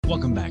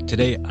Welcome back.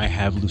 Today I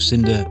have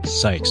Lucinda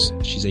Sykes.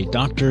 She's a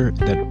doctor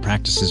that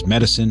practices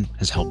medicine,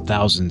 has helped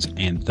thousands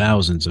and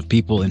thousands of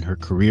people in her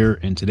career.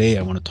 And today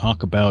I want to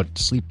talk about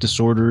sleep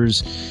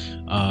disorders,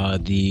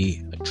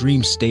 the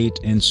dream state,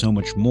 and so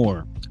much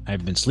more.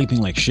 I've been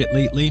sleeping like shit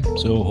lately,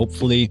 so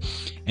hopefully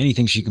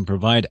anything she can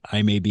provide,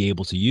 I may be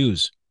able to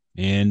use.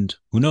 And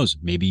who knows,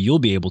 maybe you'll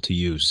be able to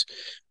use.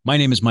 My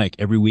name is Mike.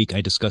 Every week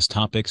I discuss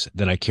topics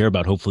that I care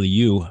about. Hopefully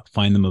you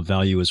find them of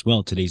value as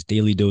well. Today's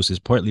Daily Dose is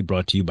partly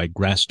brought to you by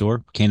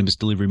Grassdoor, cannabis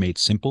delivery made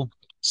simple.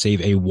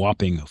 Save a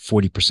whopping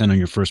 40% on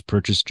your first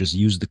purchase. Just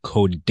use the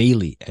code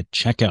DAILY at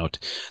checkout.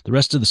 The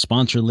rest of the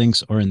sponsor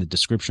links are in the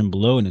description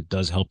below, and it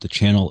does help the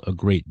channel a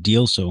great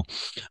deal, so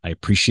I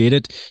appreciate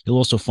it. You'll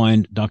also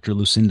find Dr.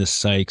 Lucinda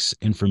Sykes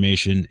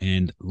information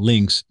and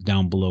links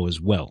down below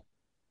as well.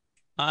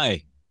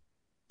 Hi.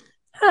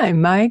 Hi,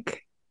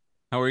 Mike.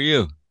 How are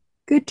you?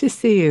 Good to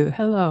see you.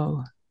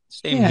 Hello.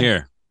 Same Yeah.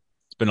 here.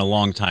 It's been a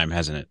long time,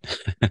 hasn't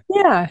it?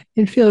 Yeah,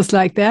 it feels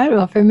like that.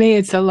 Well, for me,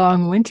 it's a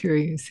long winter,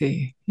 you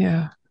see.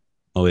 Yeah.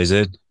 Oh, is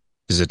it?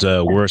 Is it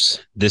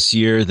worse this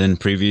year than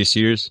previous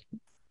years?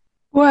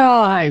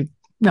 Well, I'm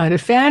not a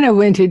fan of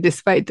winter,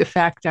 despite the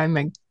fact I'm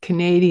a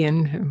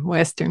Canadian from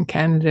Western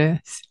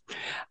Canada.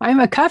 I'm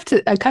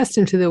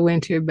accustomed to the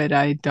winter, but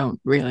I don't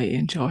really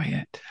enjoy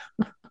it.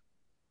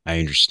 I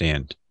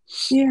understand.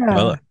 Yeah.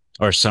 Well,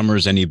 are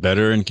summers any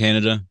better in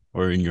Canada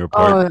or in your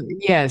part? Oh,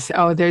 yes.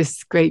 Oh,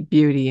 there's great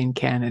beauty in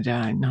Canada.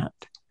 I'm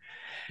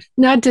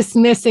not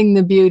dismissing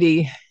the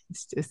beauty.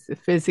 It's just the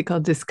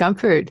physical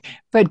discomfort.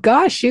 But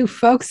gosh, you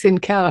folks in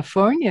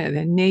California,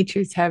 the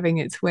nature's having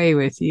its way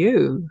with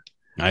you.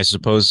 I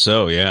suppose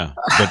so, yeah.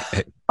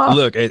 But Oh,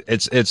 look,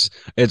 it's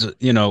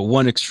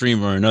one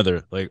extreme or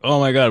another. Like, oh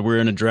my God, we're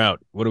in a drought.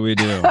 What do we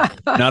do?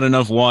 Not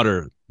enough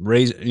water.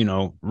 Raise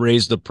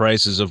the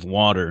prices of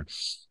water.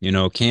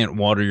 Can't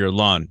water your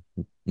lawn.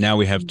 Now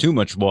we have too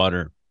much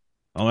water.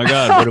 Oh my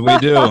God, what do we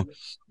do?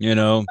 You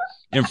know,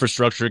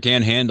 Infrastructure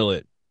can't handle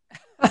it.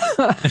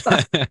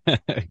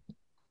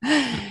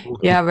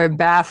 yeah, we're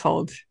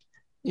baffled.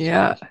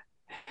 Yeah,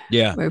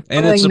 Yeah, we're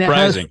and it's pulling the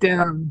house surprising.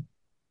 down.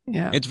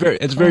 Yeah. It's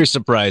very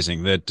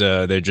surprising that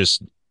they're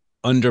just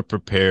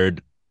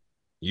underprepared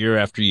year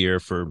after year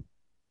for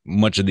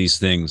much of these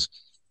things.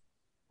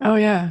 Oh,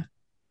 yeah.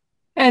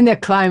 And the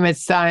climate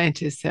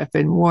scientists have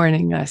been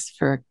warning us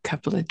for a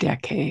couple of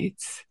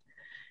decades,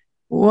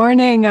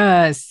 warning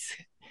us.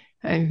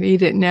 I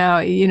read it now.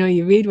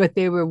 You read what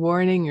they were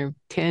warning or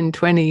 10,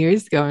 20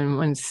 years ago, and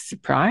one's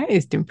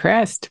surprised,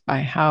 impressed by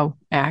how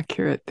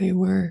accurate they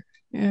were.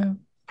 Yeah.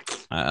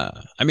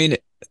 I mean,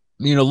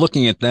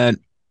 looking at that,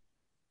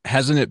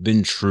 hasn't it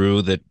been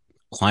true that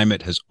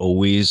climate has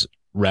always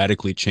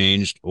radically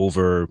changed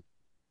over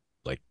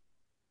like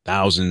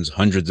thousands,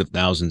 hundreds of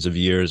thousands of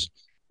years,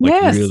 like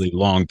Yes. really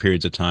long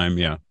periods of time?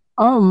 Yeah.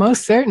 Oh,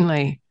 most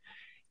certainly.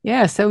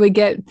 Yeah. So we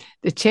get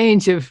the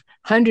change of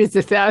hundreds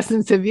of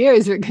thousands of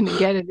years. We're going to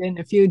get it in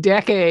a few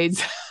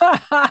decades.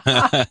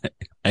 I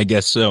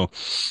guess so.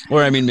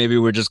 Or I mean, maybe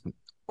we're just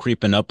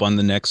creeping up on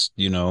the next,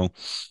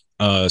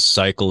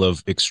 cycle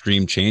of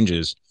extreme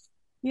changes.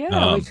 Yeah,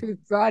 Um, which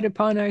we've brought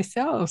upon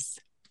ourselves.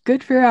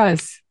 Good for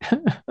us.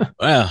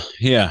 well,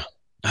 yeah.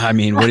 I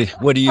mean,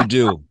 what do you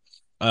do?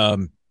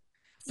 Um,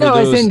 for No,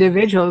 as those,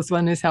 individuals,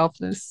 one is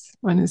helpless.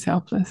 One is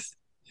helpless.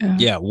 Yeah.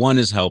 yeah, one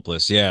is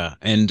helpless, yeah,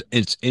 and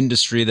it's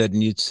industry that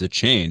needs to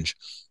change.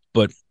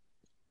 But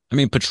I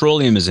mean,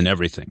 petroleum is in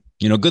everything.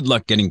 Good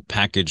luck getting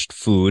packaged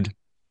food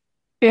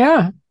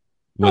Yeah.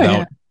 Oh, yeah.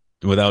 without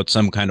without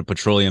some kind of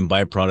petroleum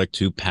byproduct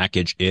to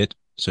package it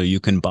so you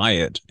can buy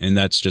it. And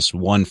that's just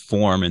one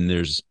form, and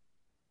there's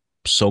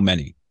so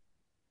many.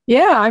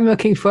 Yeah. I'm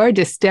looking forward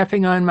to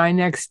stepping on my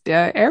next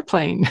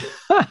airplane.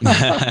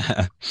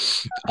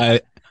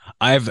 I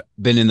I've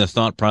been in the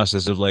thought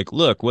process of like,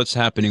 look, what's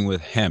happening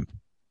with hemp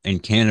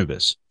and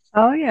cannabis?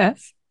 Oh,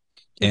 yes.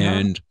 Yeah.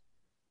 And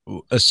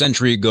a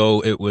century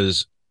ago, it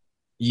was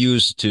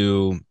used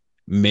to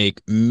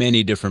make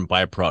many different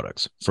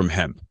byproducts from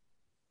hemp.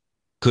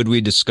 Could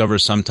we discover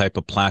some type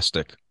of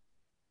plastic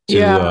to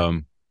Yeah.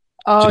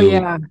 Oh, to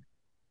yeah.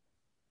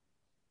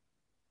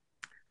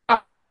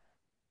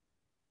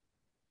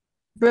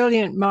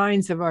 Brilliant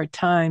minds of our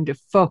time to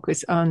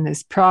focus on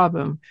this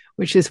problem,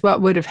 which is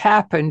what would have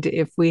happened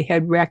if we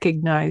had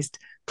recognized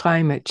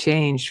climate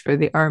change for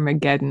the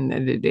Armageddon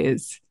that it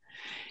is.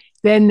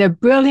 Then the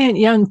brilliant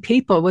young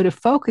people would have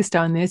focused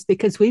on this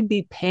because we'd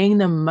be paying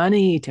them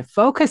money to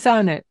focus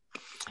on it.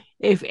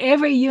 If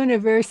every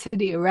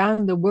university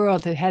around the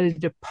world had a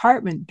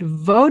department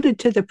devoted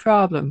to the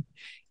problem,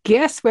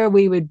 guess where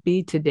we would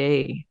be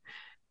today?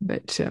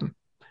 But too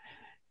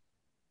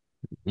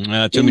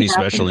didn't many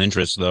special happen.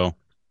 interests, though.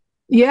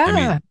 I mean,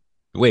 Yeah,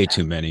 way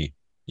too many.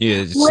 Yeah,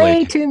 it's way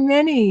like too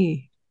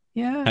many.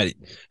 Yeah. how,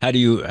 how do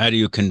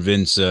you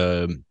convince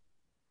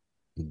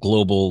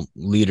global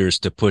leaders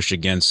to push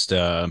against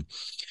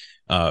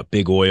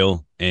big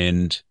oil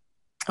and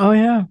Oh,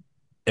 yeah.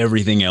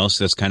 everything else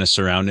that's kind of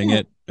surrounding Yeah.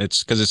 it?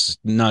 It's because it's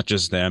not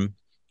just them.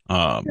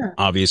 Yeah.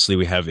 Obviously,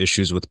 we have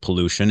issues with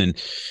pollution, and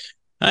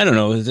I don't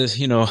know. This,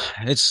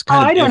 it's Oh,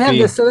 kind of I don't have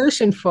the iffy.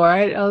 solution for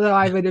it, although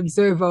I would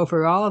observe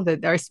overall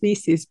that our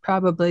species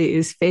probably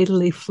is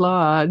fatally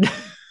flawed.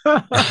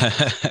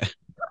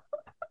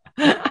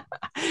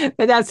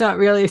 But that's not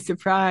really a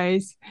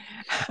surprise.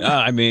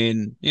 I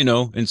mean,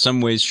 in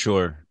some ways,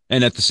 sure.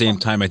 And at the same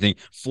time, I think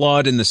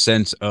flawed in the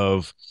sense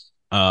of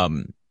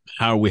um,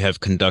 how we have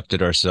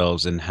conducted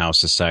ourselves and how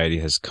society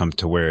has come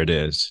to where it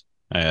is.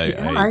 I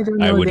Yeah, I, I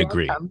don't I know would the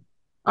agree. outcome.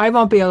 I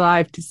won't be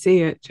alive to see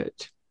it.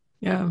 But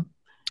yeah.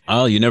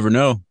 Oh, you never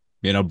know.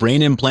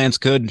 Brain implants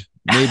could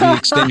maybe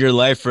extend your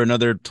life for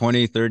another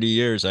 20, 30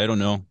 years. I don't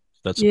know.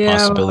 That's a Yeah, well,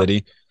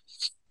 possibility.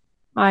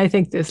 I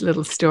think this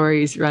little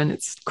story's run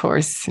its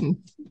course and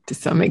to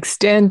some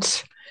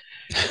extent.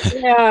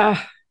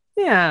 Yeah.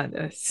 Yeah,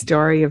 the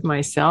story of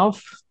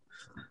myself.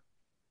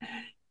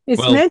 It's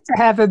Well, meant to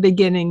have a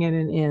beginning and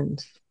an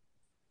end.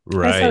 That's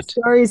how right,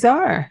 stories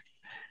are.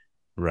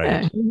 Yeah.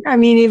 right. I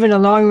mean, even a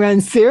long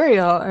run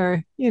serial,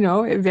 or,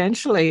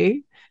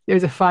 eventually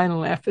there's a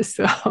final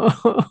episode.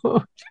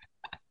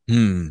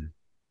 Hmm.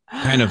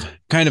 Kind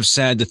of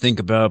sad to think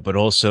about, but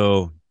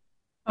also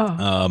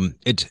Oh.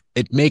 it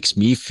makes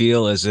me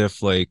feel as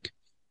if like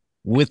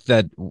with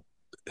that,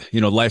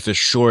 life is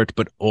short,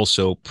 but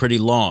also pretty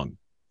long.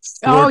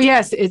 Oh, Short.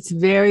 yes, it's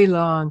very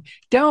long.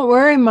 Don't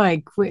worry,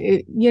 Mike.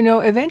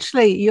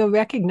 Eventually you'll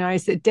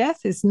recognize that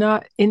death is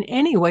not in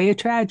any way a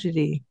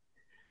tragedy.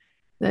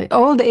 The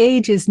old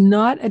age is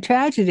not a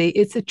tragedy,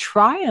 it's a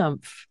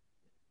triumph.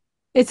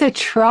 It's a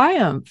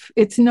triumph.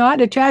 It's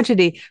not a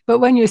tragedy. But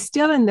when you're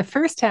still in the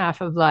first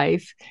half of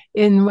life,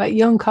 in what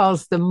Jung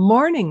calls the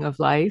morning of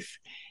life,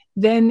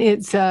 then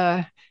it's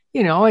a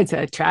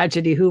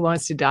tragedy. Who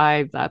wants to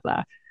die? Blah,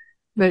 blah.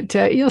 But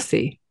you'll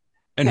see.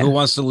 And who Yeah.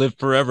 wants to live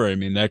forever? I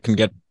mean, that can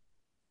get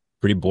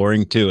pretty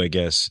boring too, I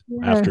guess,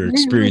 Yeah. after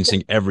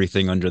experiencing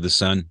everything under the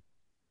sun.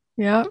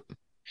 Yeah.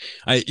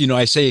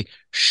 I say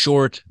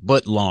short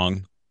but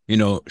long,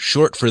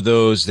 short for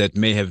those that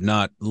may have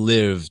not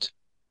lived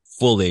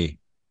fully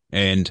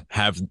and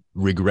have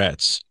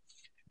regrets,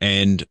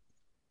 and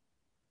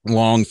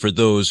long for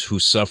those who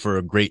suffer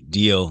a great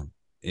deal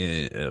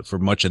for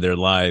much of their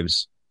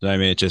lives. I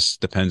mean, it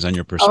just depends on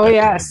your Oh, perspective, I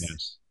yes.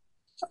 guess.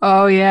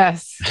 Oh,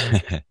 yes.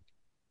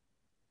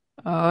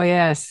 Oh,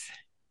 yes.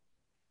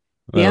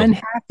 The Well,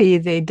 unhappy,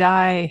 they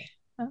die.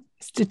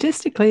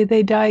 Statistically,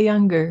 they die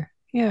younger.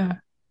 Yeah.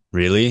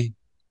 really?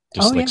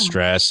 Just Oh, like yeah.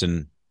 stress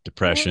and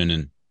depression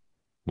and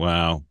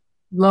wow.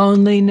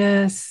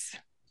 Loneliness.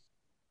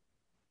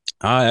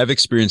 I've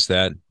experienced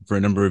that for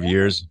a number of Yeah.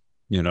 years.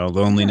 Yeah.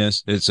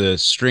 Loneliness. It's a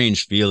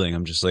strange feeling.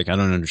 I'm just like, I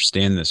don't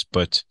understand this,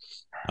 but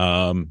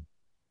um,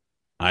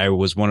 I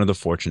was one of the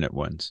fortunate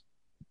ones.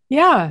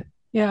 Yeah.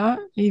 Yeah.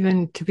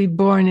 Even to be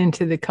born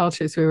into the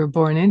cultures we were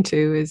born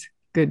into is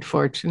good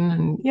fortune.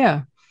 And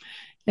yeah.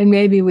 And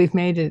maybe we've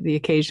made the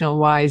occasional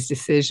wise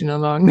decision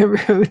along the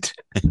route,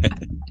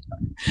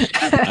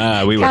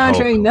 We would hope.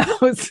 countering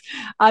those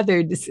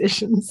other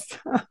decisions.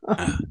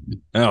 Uh,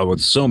 oh,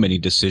 with so many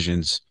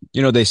decisions,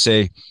 they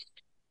say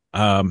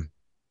um,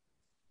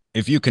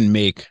 if you can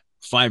make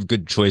five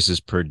good choices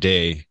per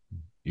day,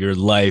 your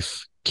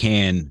life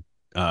can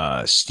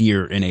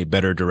steer in a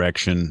better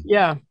direction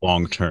Yeah.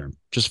 long term.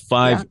 Just Yeah.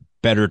 five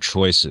better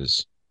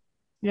choices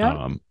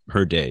Yeah.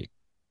 per day.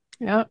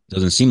 Yeah.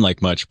 Doesn't seem like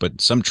much,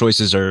 but some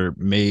choices are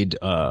made,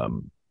 I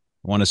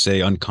want to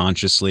say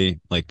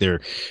unconsciously, like they're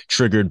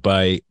triggered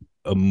by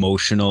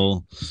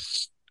emotional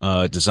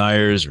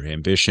desires or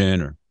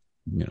ambition or,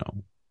 you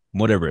know,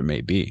 whatever it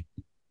may be.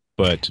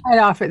 But I'd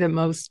offer that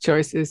most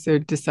choices are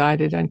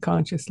decided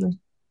unconsciously.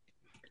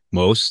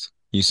 most,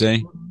 you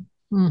say?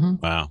 Mm-hmm.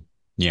 Wow.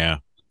 Yeah.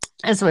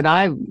 That's what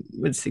I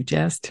would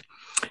suggest.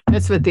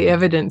 That's what the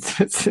evidence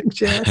would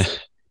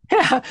suggest.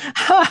 Yeah.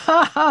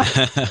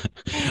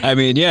 I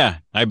mean, yeah,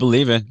 I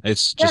believe it.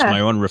 It's just Yeah. my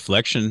own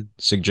reflection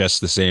suggests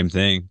the same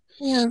thing.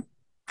 Yeah. And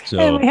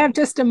So we have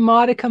just a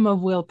modicum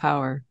of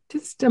willpower,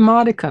 just a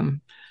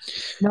modicum,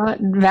 not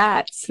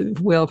vats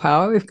of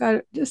willpower. We've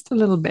got just a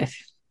little bit.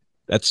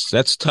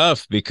 that's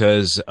tough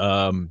because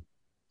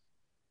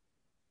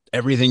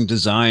everything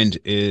designed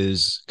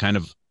is kind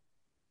of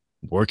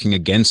working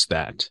against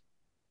that,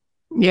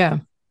 Yeah.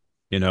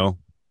 you know,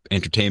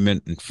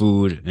 entertainment and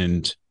food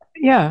and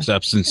Yeah. Yeah.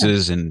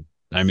 substances and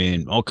I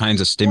mean all kinds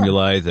of Yeah.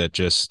 stimuli that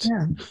just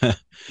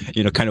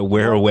Yeah. kind of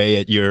wear away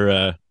at your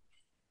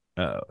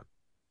uh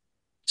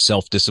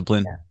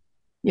self-discipline.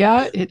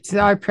 Yeah. It's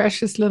our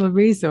precious little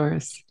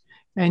resource.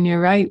 And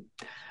you're right.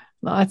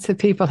 Lots of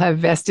people have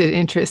vested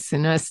interests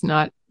in us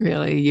not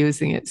really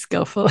using it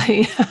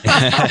skillfully.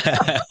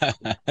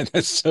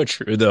 That's so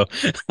true though.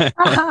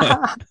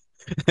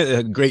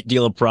 A great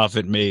deal of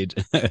profit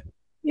made.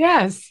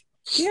 Yes.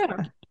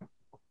 Yeah.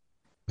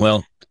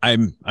 Well,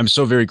 I'm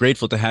so very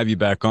grateful to have you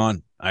back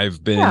on. I've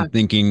Yeah. been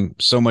thinking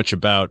so much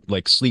about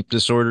like sleep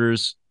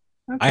disorders.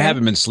 I Okay.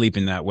 haven't been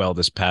sleeping that well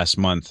this past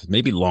month,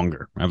 maybe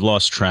longer. I've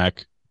lost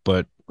track,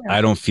 but Yeah.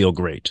 I don't feel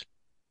great.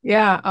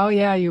 Yeah. Oh,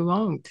 yeah. You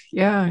won't.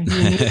 Yeah.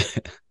 You need.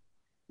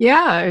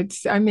 Yeah.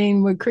 I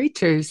mean, we're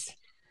creatures.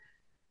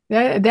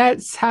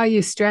 That's how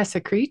you stress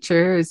a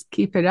creature is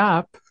keep it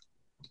up,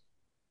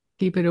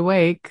 keep it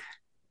awake.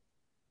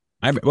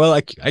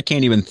 I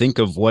can't even think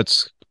of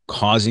what's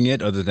causing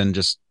it other than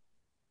just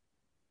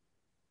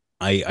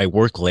I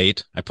work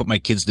late. I put my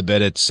kids to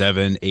bed at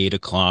 7, 8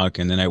 o'clock,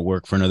 and then I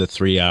work for another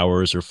 3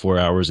 hours or 4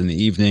 hours in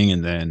the evening,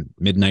 and then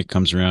midnight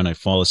comes around, I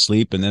fall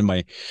asleep, and then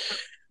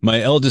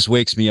my eldest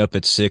wakes me up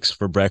at 6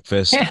 for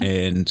breakfast,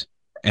 and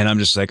I'm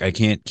just like, I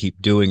can't keep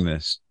doing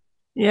this.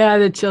 Yeah,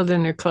 the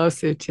children are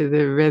closer to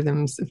the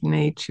rhythms of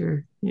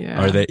nature. Are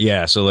Yeah. they?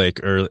 Yeah. So like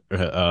early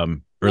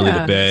to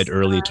bed, Yes.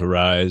 early to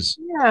rise.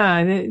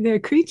 Yeah, they're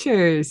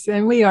creatures,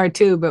 and we are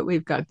too, but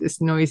we've got this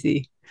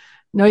noisy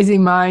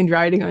mind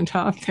riding on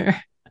top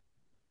there.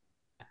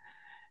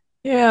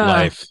 Yeah.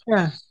 Life.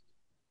 Yeah.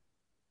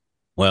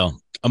 Well,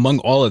 among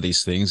all of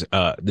these things,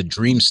 the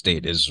dream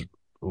state is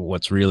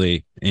what's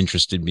really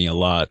interested me a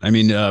lot. I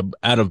mean,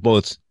 out of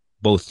both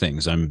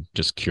things, I'm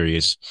just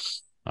curious.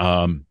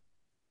 Um,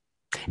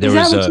 there Is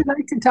that was what a you'd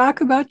like to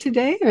talk about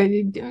today? Or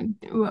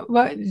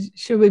what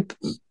should we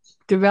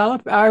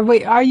develop?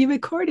 Are you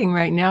recording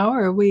right now,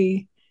 or are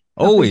we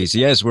have we always,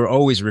 yes, we're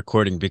always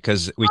recording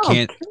because we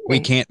okay.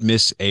 can't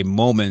miss a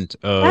moment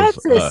of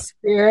That's a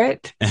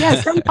spirit. Yeah,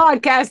 some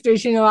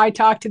podcasters, I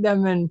talk to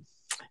them and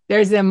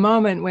there's a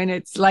moment when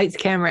it's lights,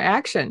 camera,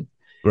 action.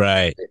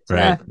 right,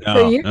 right. For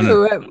No, you, no,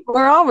 no.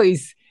 we're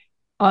always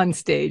on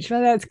stage.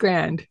 Well, that's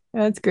grand.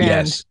 That's grand.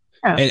 Yes.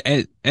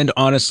 Yeah. And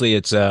honestly,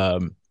 it's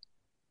the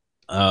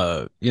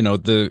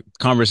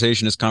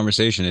conversation is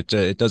conversation.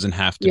 It doesn't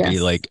have to be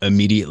Yes. like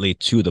immediately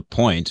to the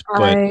point,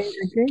 but I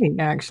agree,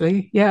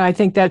 actually. Yeah, I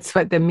think that's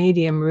what the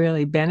medium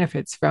really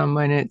benefits from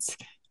when it's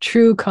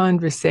true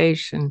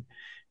conversation.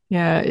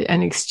 Yeah,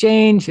 an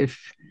exchange of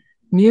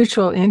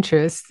mutual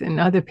interest and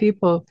other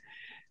people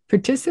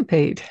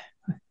participate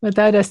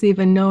without us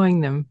even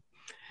knowing them,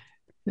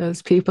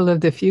 those people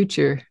of the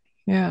future.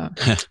 Yeah.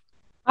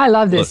 I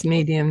love well, this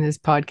medium, this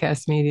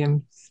podcast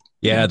medium.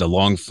 yeah, Yeah. the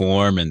long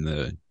form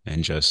and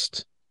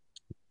just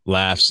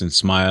laughs and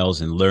smiles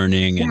and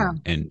learning Yeah.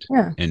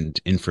 Yeah. and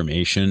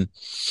information.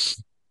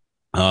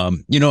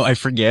 I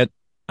forget.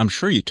 I'm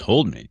sure you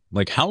told me.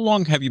 Like, how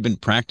long have you been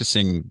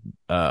practicing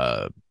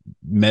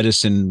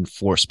medicine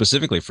for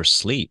specifically for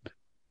sleep?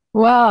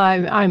 Well,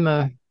 I'm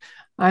a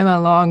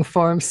long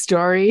form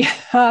story.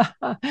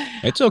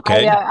 It's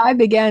okay. I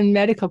began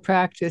medical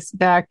practice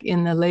back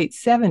in the late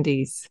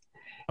 70s,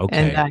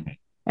 and Okay.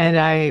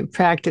 I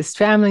practiced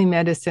family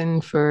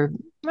medicine for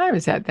I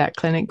was at that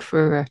clinic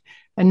for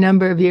a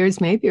number of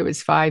years. Maybe it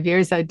was 5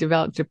 years. I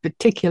developed a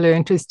particular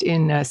interest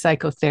in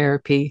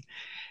psychotherapy,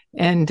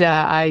 and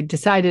I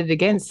decided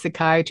against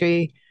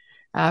psychiatry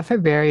for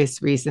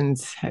various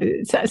reasons.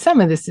 Some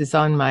of this is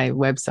on my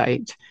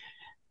website.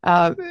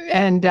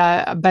 And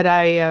But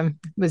I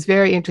was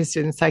very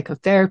interested in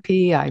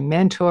psychotherapy. I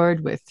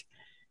mentored with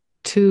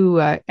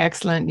two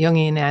excellent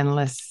Jungian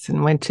analysts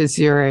and went to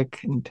Zurich,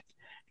 and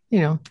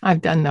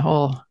I've done the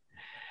whole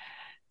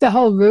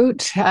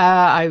route.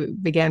 I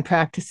began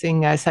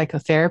practicing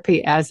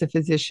psychotherapy as a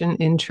physician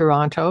in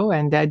Toronto,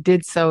 and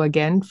did so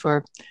again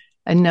for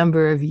a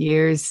number of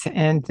years.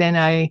 And then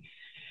I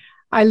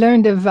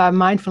learned of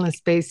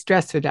mindfulness-based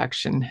stress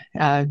reduction.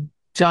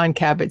 John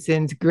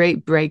Kabat-Zinn's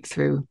great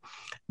breakthrough,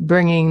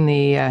 bringing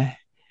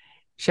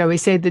shall we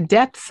say, the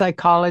depth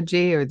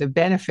psychology or the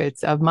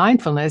benefits of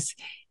mindfulness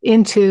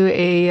into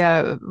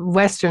a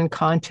Western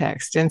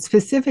context, and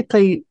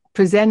specifically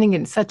presenting it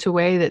in such a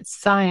way that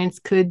science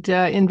could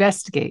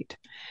investigate.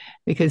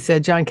 Because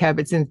John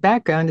Kabat-Zinn's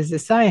background is a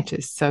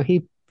scientist, so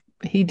he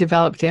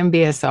developed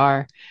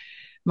MBSR,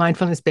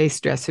 mindfulness-based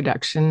stress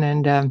reduction,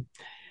 and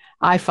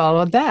I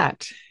followed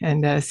that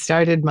and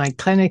started my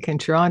clinic in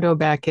Toronto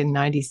back in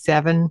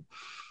 '97.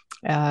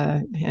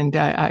 And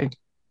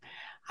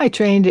I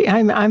trained.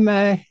 I'm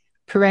a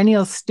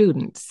perennial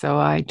student, so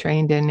I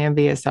trained in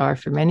MBSR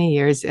for many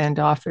years and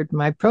offered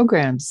my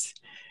programs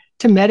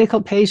to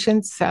medical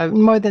patients.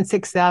 More than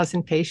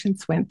 6,000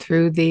 patients went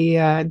through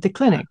the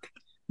clinic,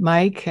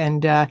 Mike,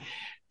 and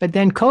but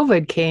then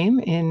COVID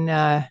came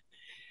in.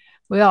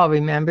 We all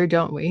remember,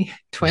 don't we?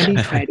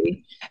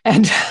 2020,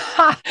 and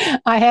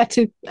I had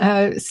to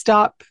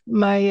stop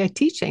my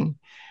teaching.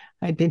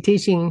 I'd been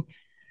teaching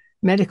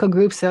medical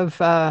groups of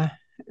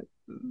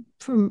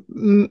from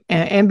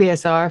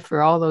MBSR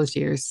for all those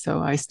years.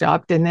 So I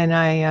stopped, and then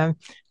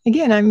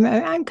again,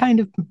 I'm kind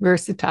of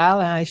versatile,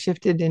 and I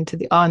shifted into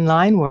the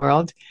online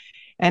world.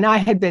 And I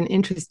had been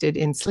interested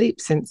in sleep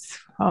since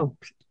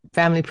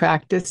family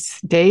practice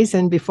days,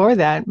 and before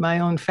that, my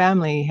own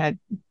family had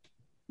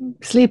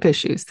sleep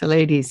issues. The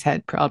ladies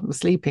had problems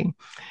sleeping,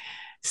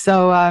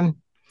 so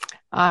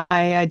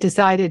I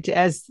decided,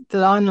 as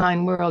the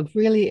online world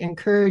really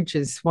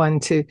encourages one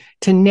to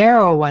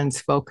narrow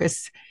one's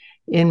focus.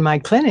 In my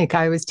clinic,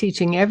 I was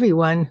teaching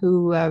everyone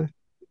who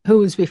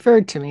was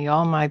referred to me.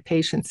 All my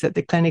patients at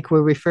the clinic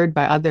were referred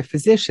by other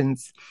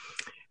physicians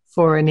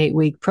for an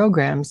 8-week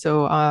program.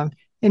 So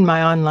in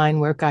my online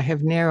work, I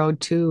have narrowed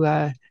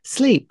to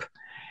sleep,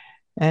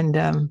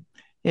 and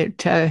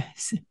it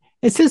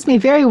suits me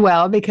very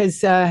well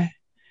because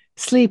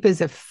sleep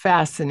is a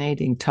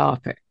fascinating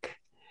topic.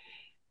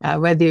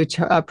 Whether you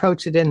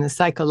approach it in the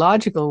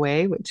psychological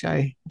way, which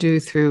I do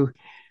through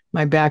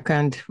my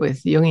background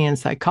with Jungian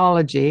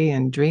psychology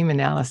and dream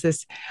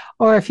analysis,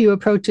 or if you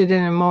approach it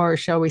in a more,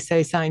 shall we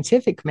say,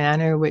 scientific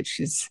manner, which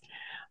is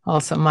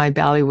also my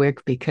ballywick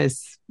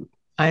because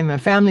I'm a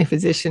family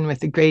physician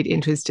with a great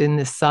interest in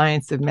the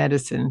science of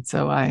medicine.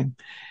 So I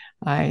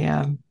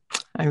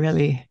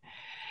really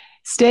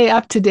stay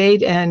up to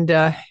date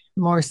and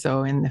more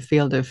so in the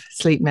field of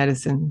sleep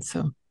medicine.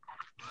 So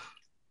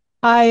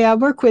I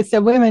work with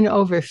the women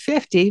over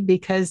 50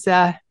 because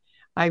I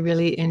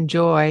really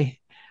enjoy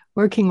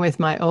working with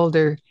my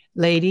older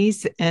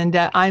ladies, and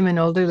I'm an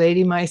older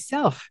lady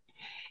myself.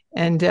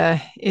 And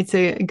it's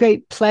a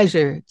great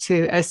pleasure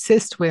to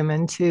assist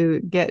women to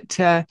get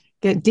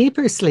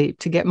deeper sleep,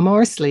 to get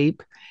more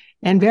sleep.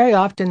 And very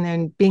often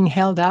they're being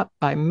held up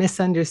by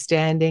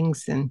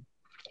misunderstandings. And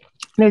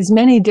there's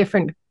many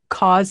different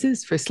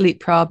causes for sleep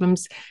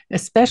problems,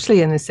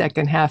 especially in the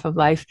second half of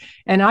life.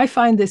 And I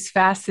find this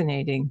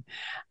fascinating.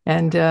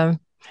 And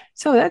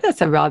so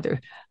that's a rather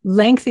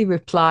lengthy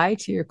reply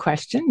to your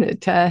question.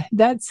 But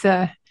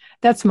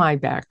that's my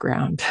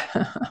background.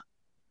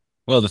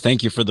 Well,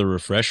 thank you for the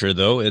refresher,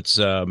 though. It's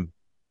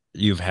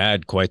you've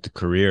had quite the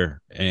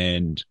career,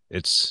 and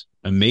it's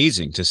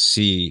amazing to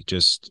see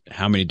just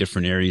how many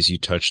different areas you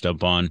touched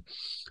up on.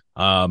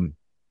 Um,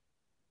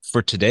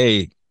 for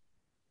today,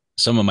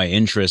 some of my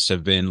interests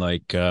have been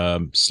like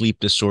sleep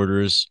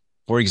disorders.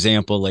 For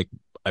example, like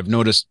I've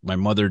noticed my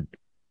mother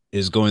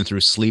is going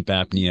through sleep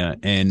apnea,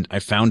 and I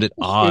found it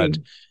odd.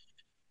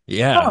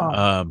 Yeah,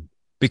 Oh,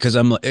 because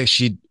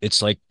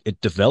it's like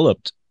it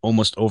developed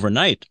almost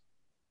overnight,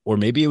 or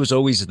maybe it was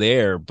always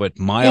there, but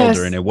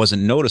milder, and yes. it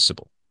wasn't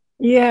noticeable.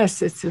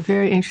 Yes, it's a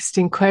very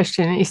interesting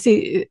question. You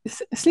see,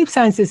 sleep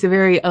science is a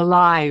very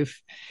alive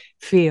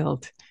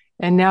field.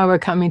 And now we're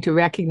coming to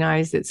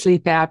recognize that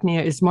sleep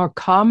apnea is more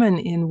common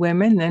in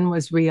women than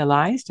was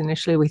realized.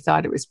 Initially, we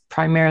thought it was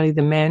primarily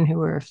the men who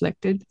were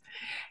afflicted.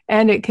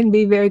 And it can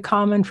be very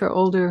common for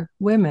older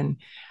women.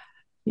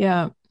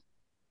 Yeah.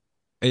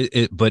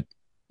 But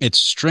it's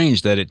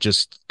strange that it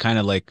just kind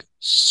of like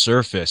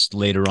surfaced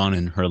later on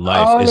in her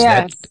life. Oh,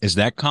 yes. Is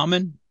that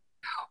common?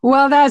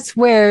 Well, that's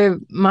where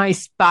my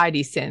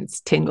spidey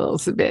sense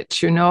tingles a bit.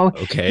 If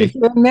Okay.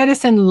 you're in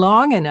medicine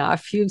long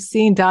enough, you've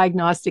seen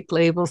diagnostic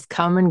labels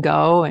come and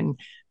go. And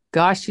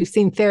gosh, you've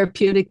seen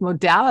therapeutic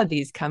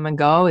modalities come and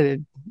go.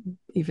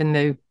 Even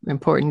the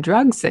important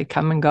drugs, they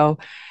come and go.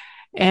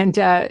 And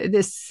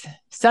this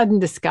sudden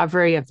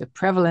discovery of the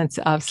prevalence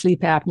of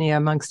sleep apnea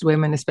amongst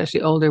women,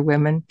 especially older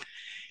women,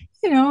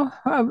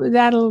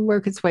 that'll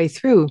work its way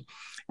through.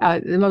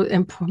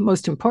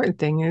 Most important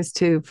thing is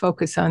to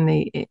focus on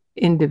the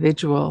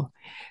individual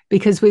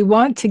because we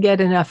want to get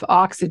enough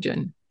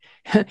oxygen.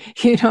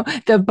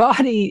 The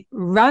body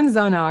runs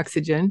on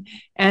oxygen,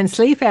 and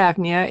sleep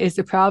apnea is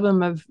a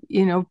problem of,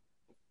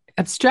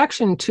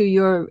 obstruction to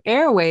your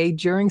airway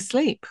during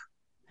sleep.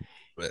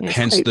 It's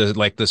Hence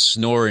quite, the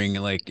snoring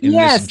like in this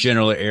yes,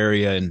 general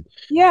area and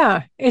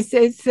yeah,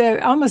 it's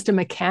almost a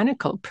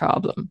mechanical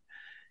problem.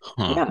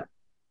 huh. Yeah.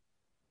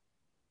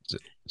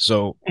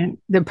 So And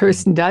the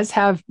person does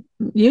have,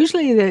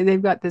 usually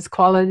they've got this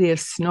quality of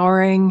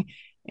snoring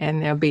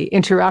and there'll be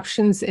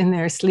interruptions in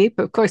their sleep.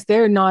 Of course,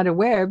 they're not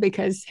aware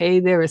because, hey,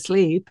 they're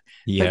asleep,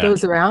 but yeah,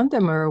 those around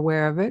them are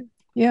aware of it.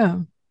 Yeah.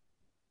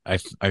 I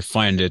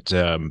find it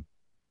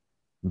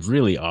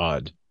really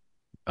odd.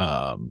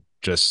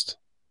 Just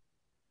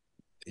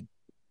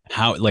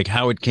how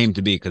it came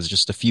to be because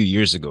just a few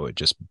years ago it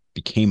just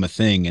became a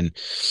thing. And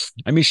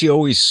I mean she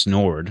always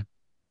snored,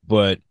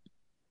 but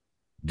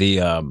the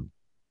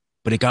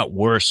but it got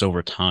worse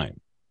over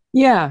time.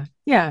 Yeah.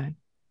 Yeah.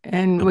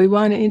 And we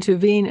want to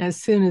intervene as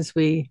soon as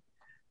we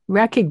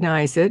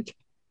recognize it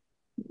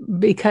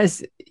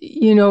because,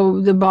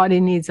 the body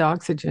needs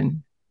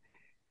oxygen.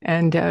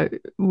 And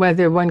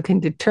whether one can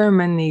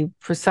determine the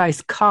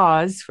precise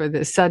cause for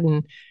the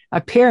sudden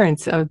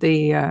appearance of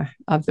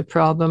the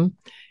problem,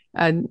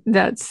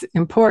 that's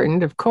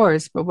important, of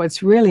course. But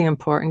what's really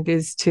important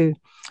is to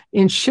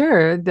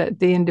ensure that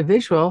the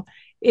individual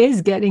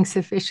is getting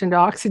sufficient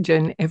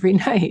oxygen every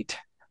night.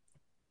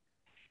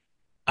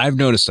 I've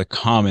noticed a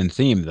common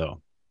theme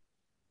though.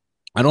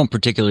 I don't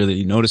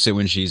particularly notice it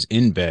when she's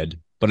in bed,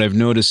 but I've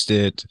noticed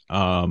it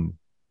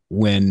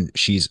when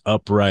she's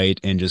upright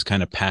and just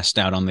kind of passed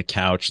out on the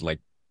couch, like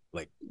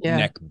Yeah,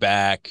 neck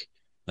back,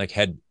 like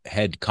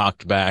head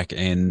cocked back,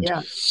 and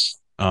yeah.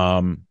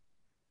 um.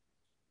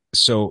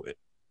 So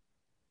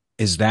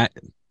is that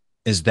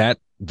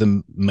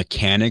the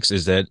mechanics?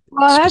 Is that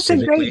Well, that's a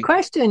great specifically?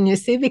 question, you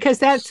see, because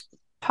that's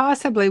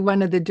possibly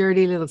one of the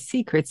dirty little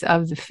secrets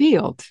of the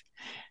field.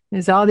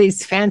 There's all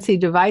these fancy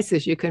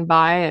devices you can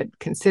buy at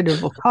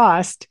considerable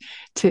cost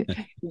to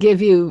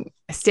give you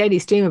a steady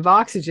stream of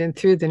oxygen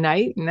through the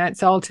night, and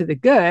that's all to the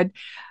good.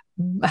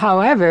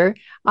 However,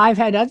 I've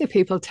had other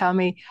people tell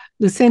me,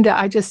 Lucinda,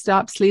 I just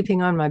stopped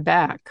sleeping on my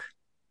back.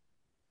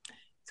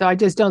 So I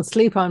just don't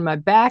sleep on my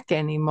back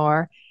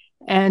anymore.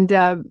 And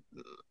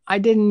I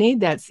didn't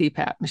need that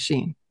CPAP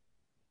machine.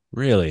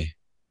 Really?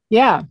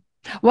 Yeah.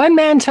 One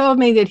man told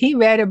me that he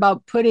read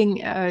about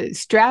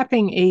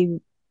strapping a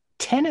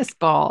tennis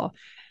ball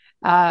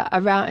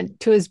around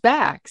to his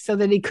back so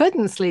that he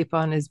couldn't sleep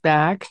on his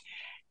back.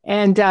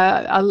 And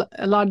a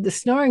lot of the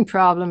snoring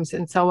problems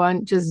and so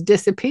on just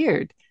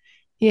disappeared.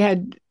 He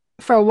had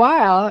for a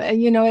while,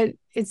 and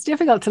it's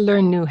difficult to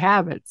learn new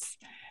habits,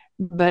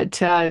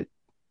 but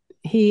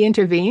he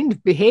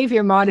intervened,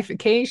 behavior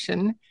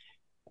modification,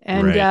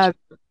 and Right.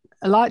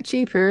 a lot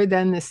cheaper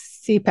than the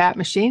CPAP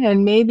machine,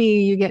 and maybe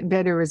you get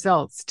better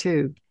results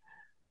too.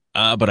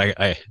 But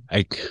I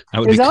would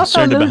be There's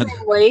also concerned about.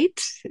 losing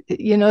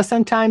weight.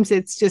 Sometimes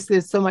it's just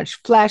there's so much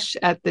flesh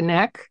at the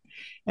neck.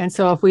 And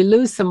so if we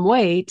lose some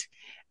weight,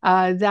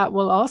 that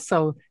will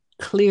also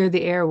clear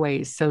the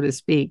airways, so to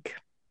speak.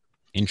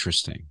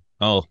 Interesting.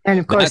 Oh, And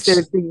of course, that's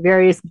there's the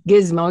various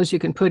gizmos you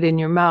can put in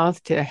your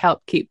mouth to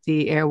help keep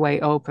the airway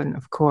open,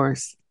 of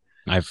course.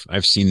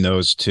 I've seen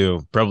those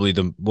too. Probably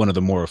the one of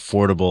the more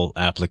affordable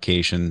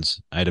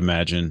applications, I'd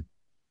imagine.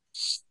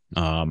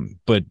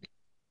 But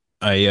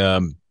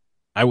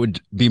I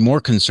would be more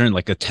concerned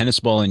like a tennis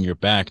ball in your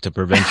back to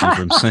prevent you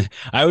from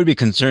I would be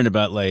concerned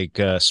about like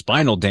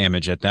spinal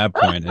damage at that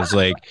point. It's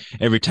like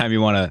every time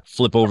you want to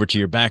flip over to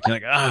your back, you're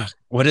like,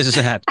 what is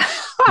that?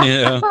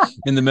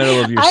 In the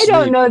middle of your I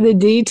don't sleep. know the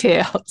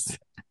details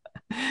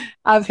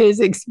of his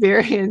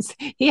experience.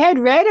 He had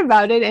read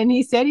about it and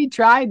he said he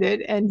tried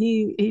it and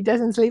he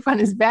doesn't sleep on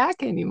his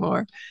back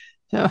anymore.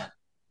 So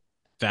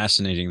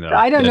Fascinating though.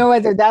 I don't That know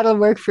whether that'll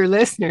work for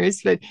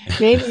listeners, but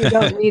maybe you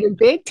don't need a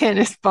big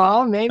tennis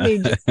ball. Maybe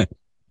just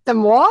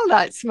some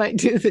walnuts might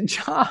do the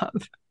job.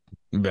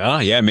 oh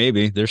yeah,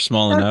 maybe they're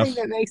small Something enough.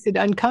 that makes it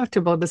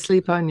uncomfortable to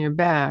sleep on your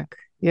back.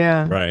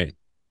 Yeah. Right.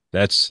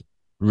 That's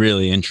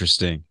really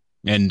interesting.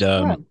 And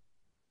Yeah.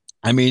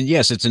 I mean,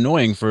 yes, it's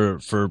annoying for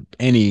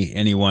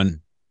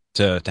anyone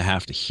to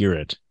have to hear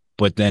it,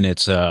 but then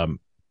it's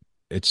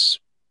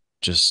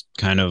just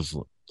kind of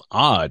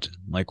odd.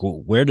 Like,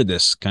 where did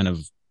this kind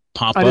of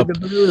pop Out of the up?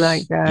 blue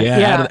like that. Yeah,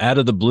 Yeah. out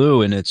of the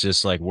blue, and it's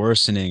just like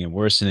worsening and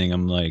worsening.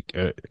 I'm like,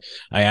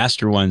 I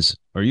asked her once,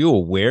 "Are you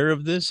aware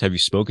of this? Have you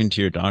spoken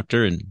to your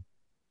doctor?" And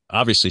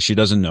obviously, she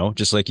doesn't know.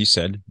 Just like you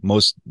said,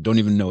 most don't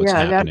even know it's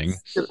Yeah, happening.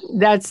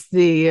 that's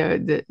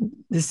the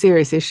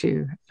serious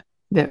issue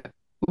that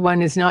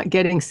one is not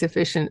getting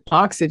sufficient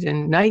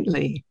oxygen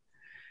nightly.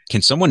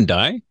 Can someone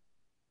die?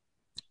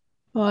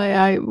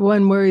 Well,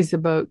 one worries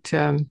about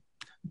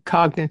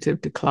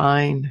cognitive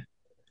decline.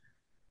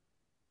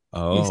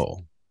 You s-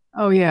 Oh,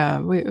 oh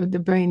yeah, the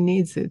brain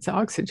needs its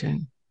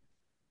oxygen.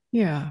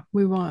 Yeah,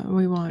 we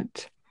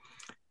want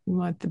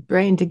the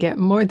brain to get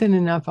more than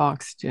enough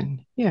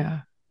oxygen.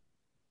 Yeah.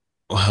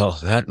 well,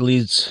 that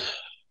leads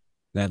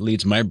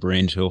my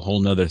brain to a whole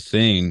nother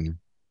thing,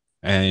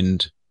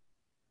 and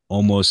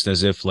almost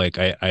as if like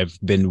I've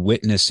been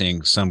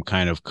witnessing some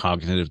kind of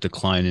cognitive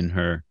decline in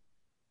her.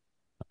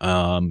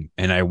 And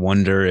I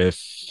wonder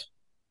if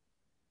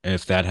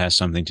that has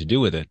something to do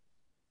with it.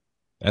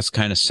 That's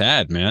kind of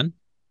sad, man.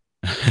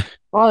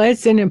 Well,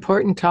 it's an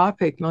important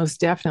topic,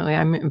 most definitely.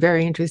 I'm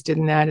very interested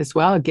in that as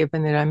well,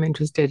 given that I'm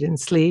interested in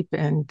sleep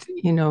and,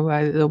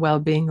 the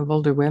well-being of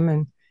older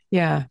women.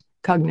 Yeah,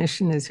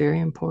 cognition is very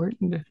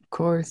important, of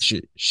course.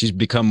 She's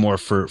become more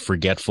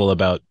forgetful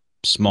about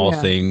small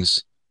Yeah.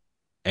 things,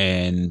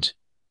 and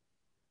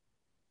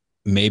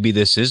maybe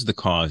this is the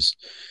cause.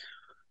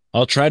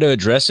 I'll try to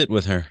address it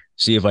with her,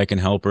 see if I can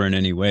help her in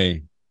any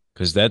way,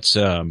 because that's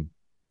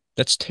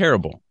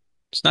terrible.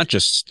 It's not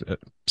just I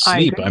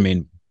sleep. I agree.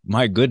 mean,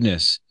 my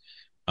goodness,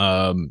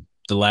 the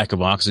lack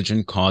of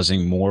oxygen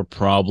causing more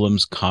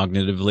problems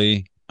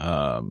cognitively.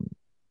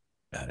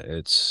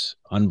 It's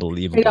It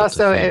unbelievable to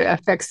also think.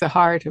 affects the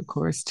heart, of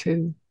course,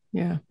 too.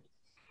 Yeah.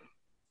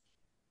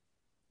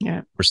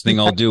 Yeah. First The thing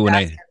I'll do when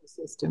I cardiovascular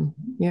system.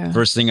 Yeah.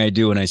 first thing I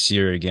do when I see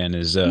her again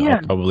is I'll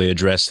Yeah. probably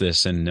address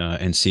this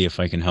and see if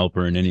I can help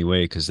her in any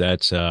way because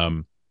that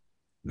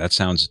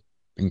sounds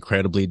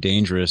incredibly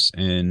dangerous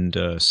and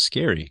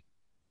scary.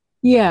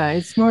 Yeah.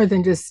 It's more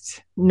than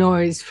just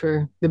noise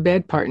for the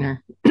bed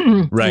partner.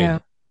 Right, Yeah.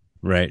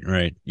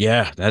 right.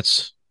 Yeah,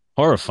 that's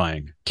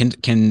horrifying.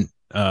 Can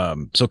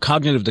so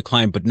cognitive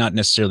decline, but not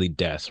necessarily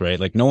death, right?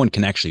 Like no one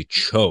can actually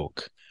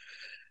choke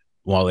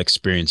while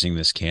experiencing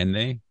this, can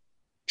they?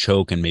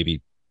 Choke and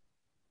maybe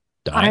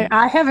I, die?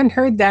 I haven't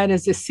heard that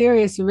as a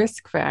serious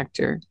risk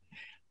factor,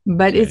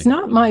 but it's Okay.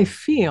 not my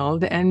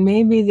field. And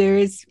maybe there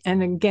is,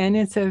 and again,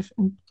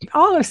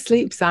 all of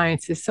sleep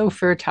science is so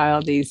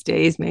fertile these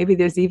days. Maybe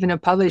there's even a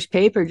published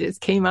paper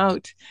just came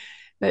out.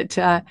 But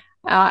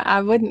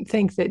I wouldn't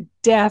think that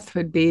death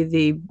would be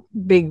the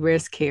big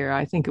risk here.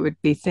 I think it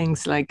would be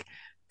things like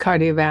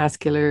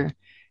cardiovascular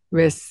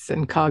risks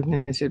and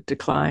cognitive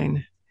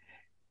decline.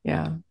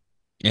 Yeah.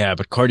 Yeah,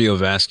 but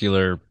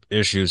cardiovascular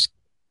issues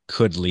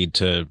could lead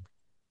to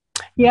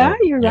Yeah, more.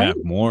 you're Yeah,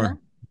 right. more.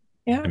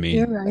 Yeah, I you're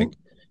mean, right.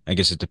 I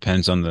guess it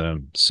depends on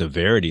the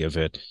severity of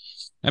it.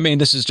 I mean,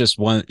 this is just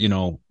one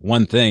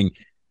thing.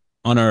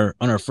 On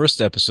our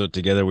first episode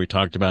together, we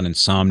talked about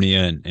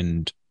insomnia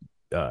and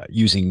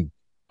using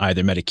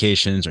either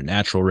medications or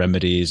natural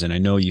remedies. And I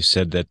know you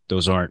said that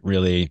those aren't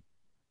really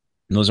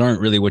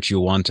what you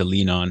want to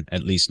lean on,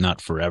 at least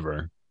not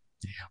forever.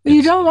 Well,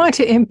 you It's don't want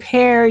to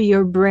impair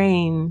your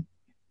brain,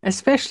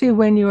 especially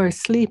when you are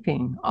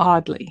sleeping,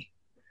 oddly.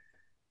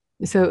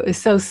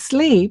 So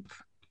sleep,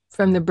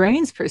 from the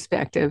brain's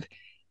perspective,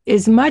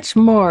 is much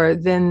more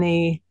than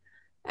the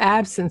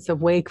absence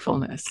of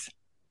wakefulness.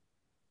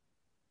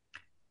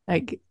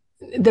 Like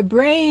the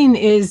brain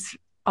is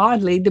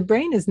oddly, the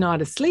brain is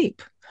not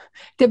asleep.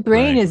 The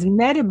brain right. is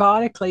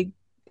metabolically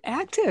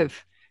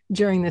active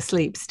during the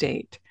sleep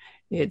state.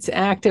 It's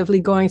actively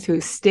going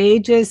through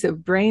stages of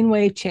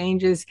brainwave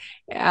changes,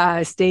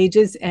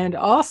 stages, and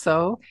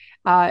also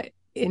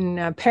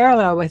in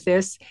parallel with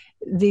this,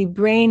 the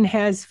brain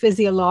has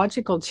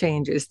physiological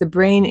changes. The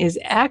brain is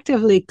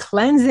actively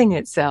cleansing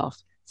itself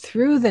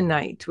through the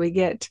night. We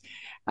get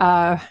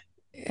uh,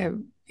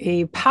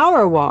 a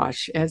power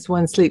wash, as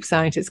one sleep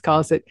scientist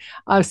calls it,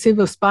 of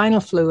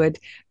cerebrospinal fluid,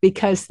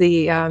 because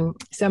the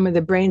some of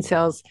the brain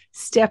cells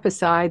step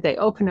aside, they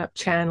open up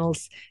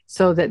channels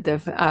so that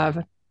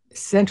the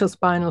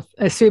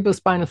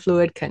cerebrospinal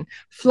fluid can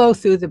flow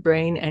through the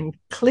brain and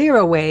clear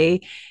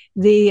away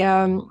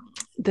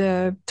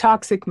the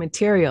toxic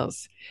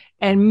materials.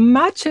 And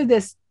much of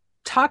this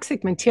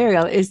toxic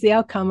material is the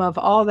outcome of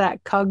all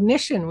that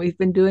cognition we've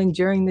been doing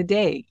during the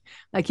day.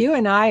 Like you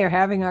and I are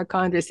having our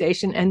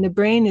conversation, and the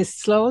brain is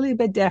slowly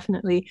but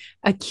definitely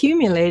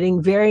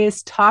accumulating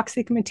various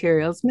toxic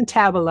materials,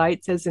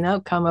 metabolites, as an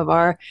outcome of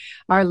our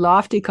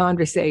lofty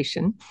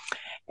conversation.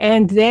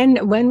 And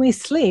then when we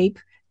sleep,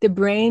 the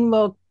brain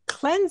will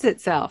cleanse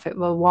itself, it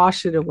will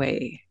wash it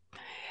away.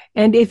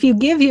 And if you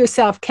give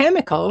yourself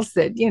chemicals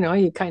that,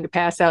 you kind of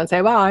pass out and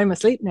say, well, I'm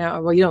asleep now.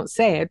 Well, you don't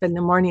say it, but in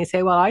the morning you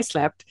say, well, I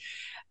slept.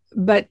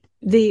 But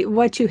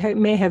what you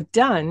may have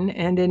done,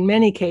 and in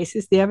many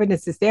cases, the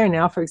evidence is there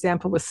now, for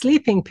example, with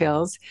sleeping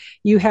pills,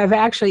 you have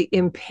actually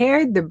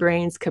impaired the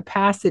brain's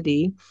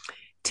capacity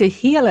to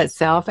heal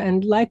itself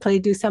and likely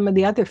do some of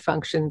the other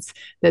functions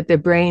that the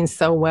brain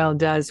so well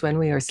does when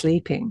we are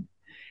sleeping.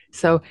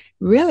 So,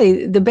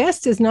 really, the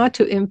best is not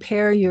to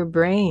impair your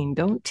brain.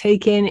 Don't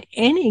take in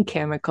any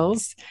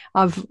chemicals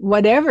of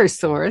whatever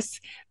source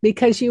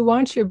because you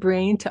want your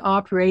brain to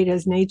operate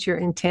as nature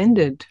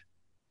intended.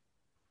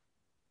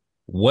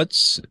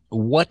 What,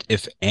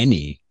 if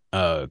any,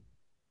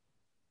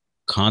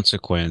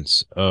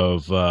 consequence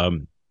of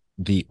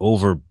the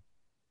over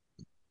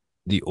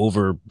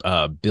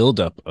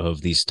buildup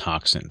of these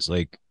toxins?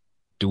 Like,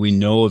 do we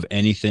know of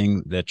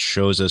anything that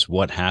shows us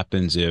what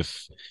happens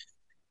if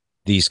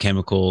these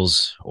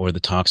chemicals or the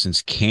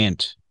toxins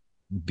can't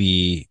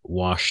be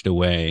washed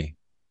away,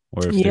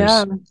 or if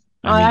Yeah. there's,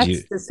 I Well, mean, do you,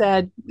 that's the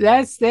sad,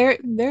 that's there,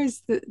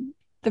 there's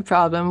the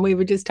problem we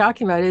were just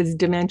talking about is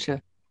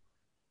dementia.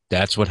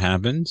 that's what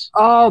happens?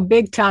 Oh,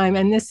 big time.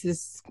 And this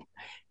is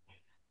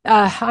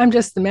I'm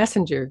just the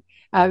messenger.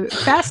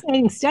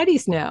 Fascinating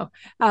studies now.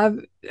 Uh,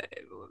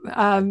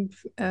 um,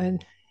 uh,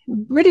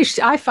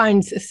 I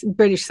find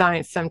British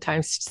science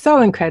sometimes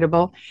so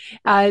incredible.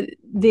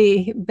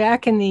 The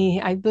back in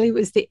I believe it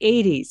was the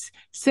 80s,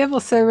 civil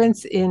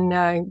servants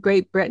in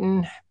Great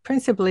Britain,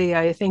 principally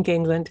I think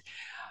England,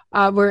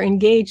 were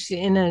engaged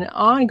in an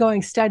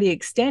ongoing study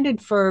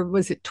extended for,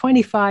 was it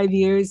 25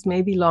 years,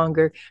 maybe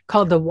longer,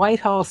 called the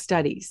Whitehall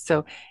Studies.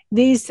 So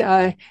these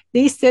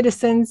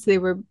citizens, they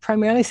were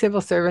primarily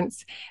civil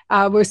servants,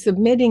 were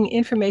submitting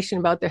information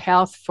about their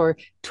health for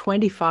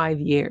 25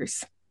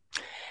 years.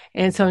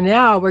 And so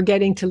now we're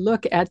getting to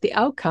look at the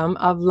outcome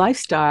of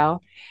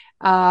lifestyle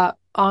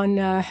on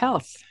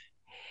health.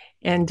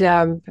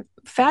 And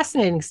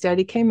fascinating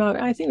study came out,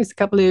 I think it was a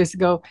couple of years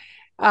ago,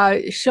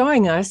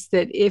 showing us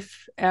that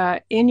if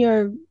in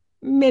your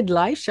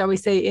midlife, shall we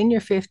say in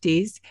your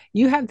 50s,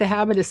 you have the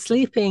habit of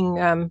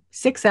sleeping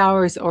 6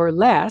 hours or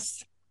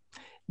less,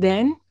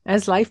 then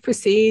as life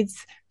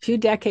proceeds, a few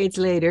decades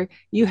later,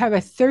 you have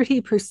a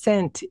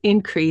 30%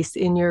 increase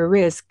in your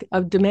risk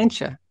of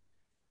dementia.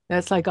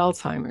 That's like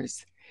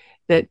Alzheimer's.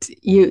 That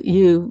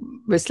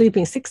you were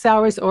sleeping 6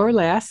 hours or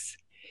less,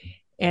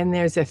 and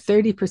there's a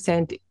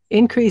 30%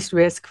 increased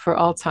risk for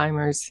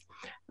Alzheimer's,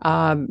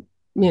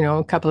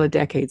 a couple of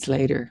decades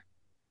later.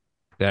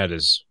 That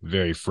is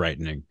very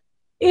frightening.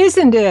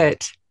 Isn't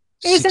it?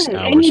 Six Isn't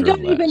it? And hours you or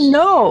don't even less.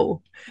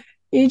 know.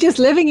 You're just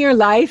living your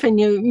life and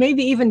you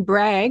maybe even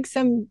brag.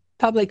 Some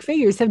public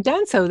figures have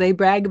done so. They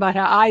brag about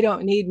how I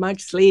don't need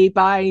much sleep.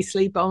 I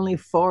sleep only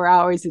 4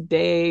 hours a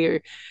day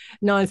or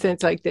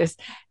nonsense like this.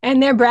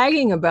 And they're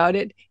bragging about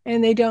it.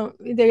 And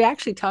they're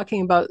actually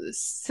talking about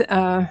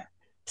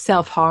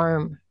self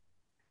harm.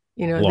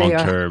 Long They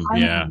are term,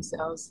 harming yeah.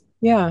 themselves.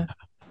 Yeah.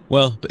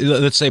 Well,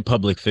 let's say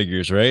public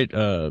figures, right?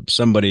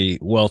 Somebody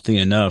wealthy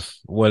enough.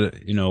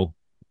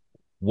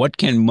 What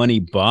can money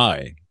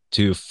buy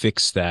to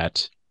fix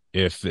that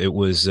if it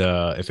was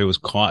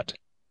caught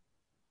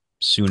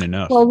soon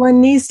Well, enough?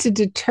 one needs to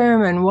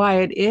determine why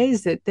it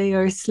is that they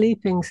are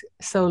sleeping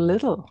so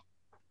little.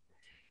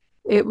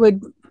 It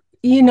would,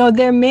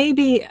 there may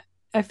be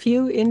a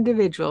few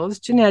individuals,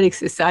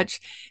 genetics is such,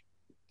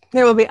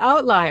 There will be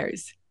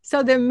outliers.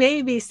 So there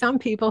may be some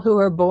people who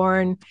are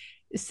born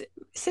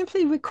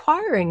simply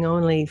requiring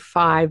only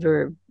 5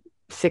 or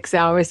 6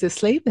 hours of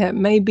sleep. That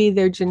may be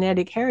their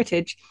genetic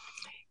heritage,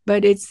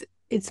 but it's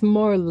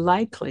more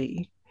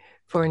likely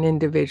for an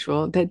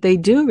individual that they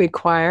do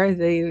require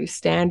the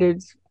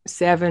standard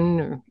 7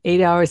 or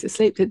 8 hours of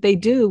sleep, that they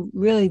do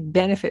really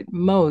benefit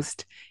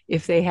most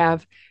if they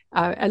have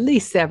at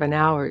least 7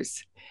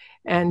 hours.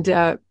 And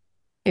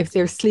if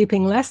they're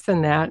sleeping less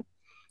than that,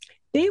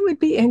 they would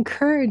be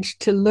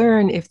encouraged to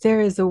learn if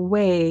there is a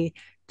way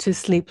to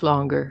sleep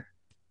longer.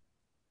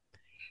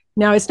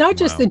 Now, it's not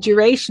just Wow. the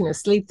duration of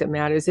sleep that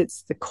matters,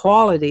 it's the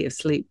quality of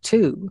sleep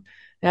too.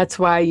 That's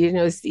why,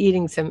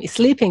 eating some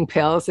sleeping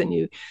pills and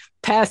you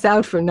pass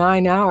out for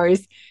 9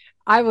 hours,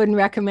 I wouldn't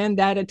recommend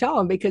that at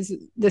all because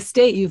the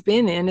state you've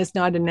been in is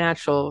not a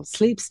natural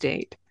sleep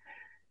state.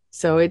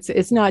 So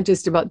it's not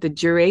just about the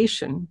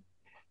duration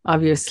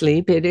of your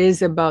sleep, it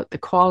is about the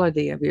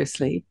quality of your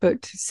sleep.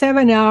 But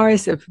 7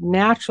 hours of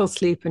natural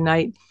sleep a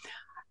night,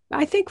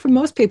 I think for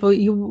most people,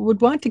 you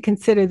would want to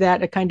consider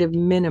that a kind of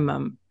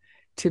minimum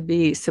to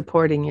be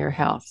supporting your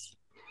health.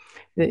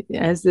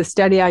 As the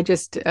study I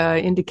just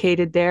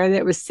indicated there,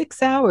 that was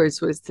 6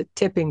 hours was the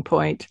tipping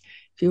point.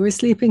 If you were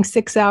sleeping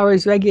 6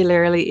 hours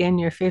regularly in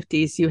your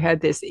 50s, you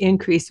had this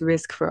increased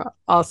risk for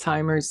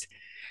Alzheimer's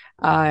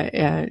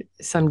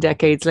some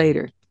decades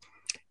later.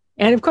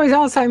 And of course,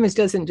 Alzheimer's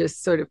doesn't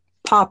just sort of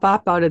pop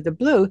up out of the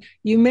blue.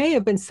 You may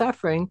have been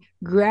suffering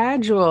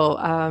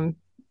gradual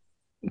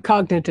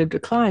cognitive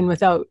decline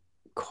without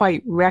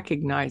quite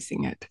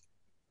recognizing it.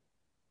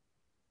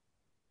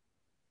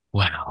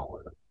 Wow.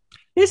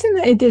 Isn't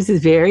it? This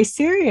is very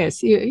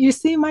serious. You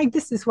see, Mike,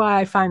 this is why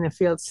I find the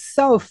field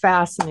so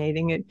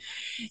fascinating.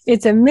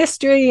 It's a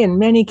mystery in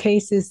many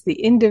cases. The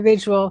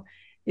individual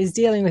is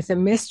dealing with the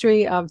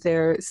mystery of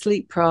their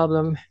sleep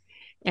problem,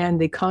 and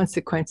the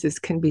consequences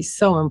can be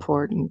so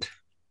important.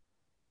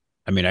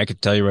 I mean, I could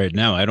tell you right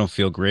now, I don't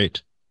feel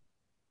great.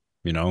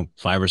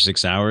 5 or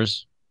 6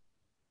 hours.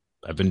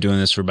 I've been doing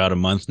this for about a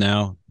month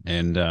now,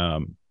 and I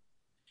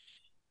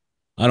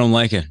don't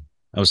like it.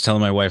 I was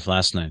telling my wife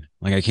last night,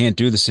 like, I can't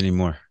do this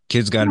anymore.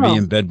 Kids got to be Oh,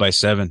 in bed by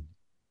 7,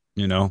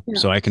 yeah,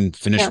 so I can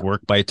finish yeah.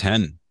 work by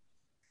 10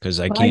 because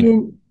Well, I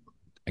didn't.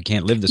 I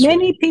can't live this way.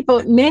 Many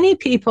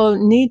people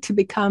need to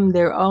become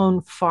their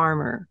own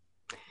farmer.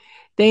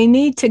 They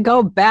need to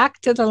go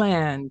back to the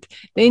land.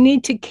 They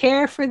need to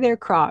care for their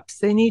crops.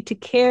 They need to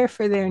care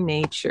for their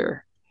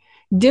nature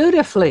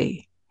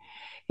dutifully.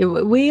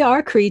 We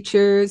are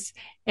creatures,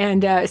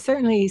 and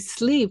certainly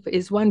sleep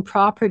is one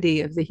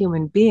property of the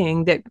human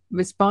being that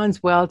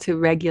responds well to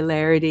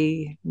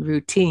regularity,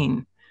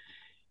 routine.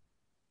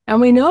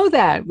 And we know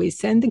that. We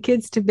send the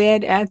kids to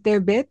bed at their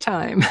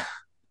bedtime.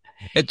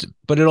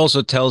 But it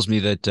also tells me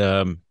that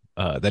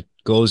that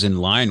goes in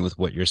line with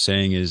what you're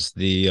saying is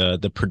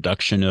the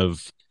production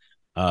of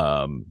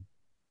um,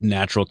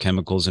 natural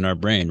chemicals in our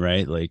brain,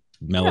 right? Like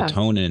Yeah.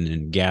 melatonin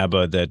and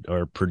GABA that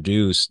are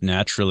produced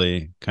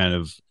naturally, kind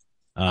of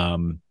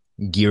um,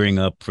 gearing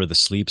up for the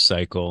sleep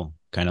cycle,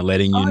 kind of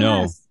letting you Oh,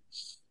 know.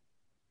 yes.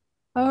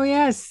 Oh,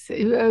 yes.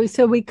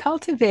 So we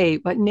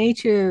cultivate what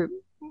nature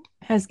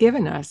has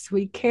given us.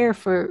 We care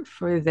for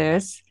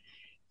this,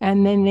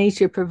 and then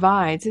nature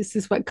provides. This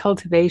is what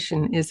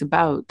cultivation is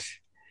about.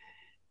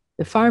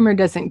 The farmer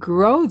doesn't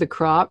grow the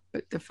crop,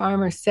 but the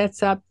farmer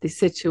sets up the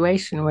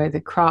situation where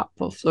the crop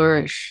will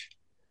flourish.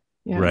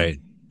 Yeah. Right.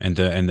 And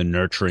the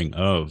nurturing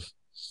of.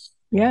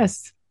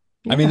 Yes.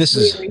 I mean,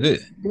 Yeah.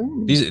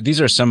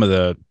 these are some of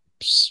the.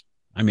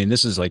 I mean,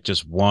 this is like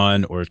just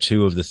one or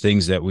two of the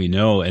things that we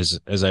know as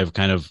I've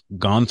kind of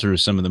gone through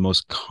some of the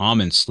most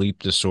common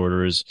sleep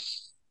disorders.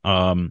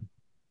 Um,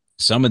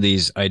 some of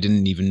these I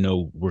didn't even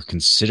know were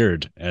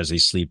considered as a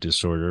sleep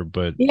disorder,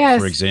 but for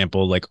Yes.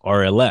 example, like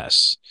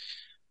RLS,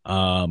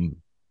 um,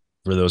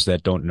 for those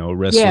that don't know,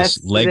 restless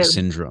Yes. leg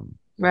syndrome.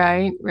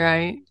 Right.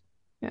 Right.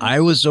 Yeah. I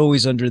was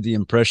always under the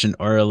impression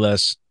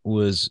RLS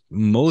was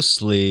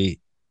mostly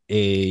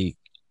a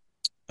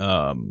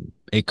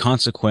a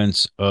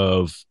consequence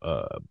of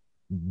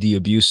the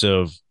abuse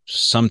of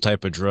some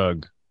type of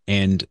drug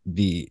and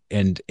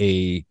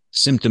a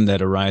symptom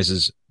that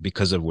arises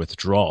because of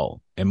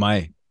withdrawal. Am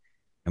I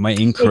It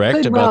incorrect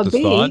could about well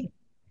the thought? be.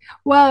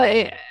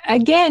 Well,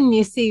 again,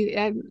 you see,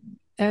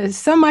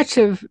 so much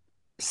of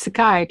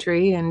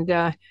psychiatry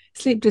and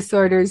sleep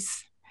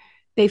disorders,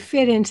 they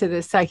fit into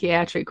the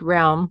psychiatric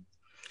realm.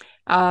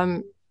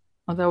 Um,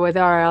 Although with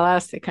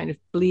RLS, they're kind of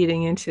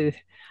bleeding into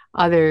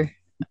other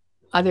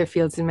other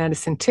fields in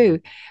medicine too.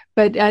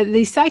 But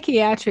the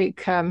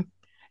psychiatric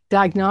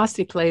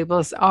diagnostic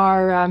labels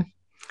are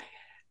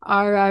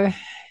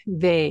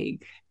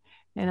vague.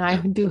 And I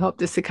do hope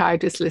the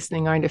psychiatrists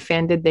listening aren't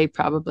offended. They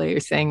probably are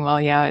saying, well,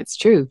 yeah, it's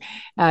true.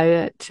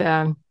 The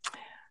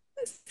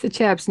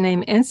chap's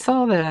name,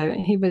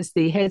 Ensel, he was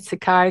the head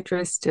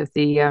psychiatrist of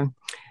the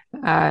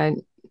uh,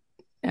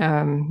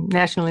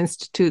 National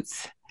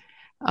Institutes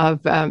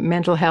of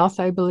Mental Health,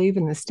 I believe,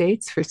 in the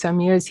States for some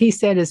years. He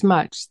said as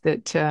much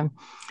that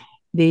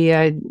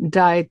the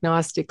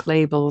diagnostic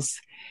labels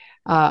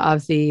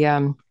of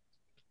the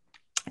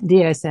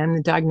DSM,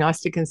 the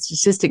Diagnostic and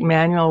Statistic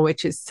Manual,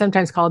 which is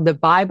sometimes called the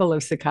Bible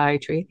of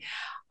Psychiatry,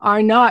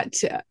 are not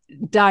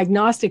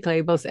diagnostic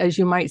labels as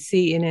you might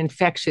see in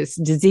infectious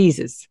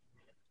diseases.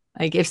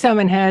 Like if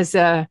someone has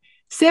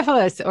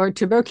syphilis or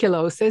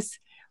tuberculosis,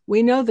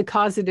 we know the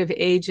causative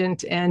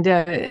agent, and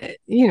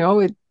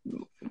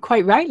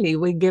quite rightly,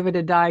 we give it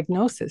a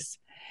diagnosis.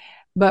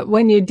 But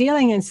when you're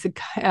dealing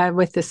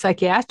with the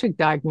psychiatric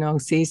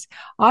diagnoses,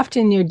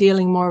 often you're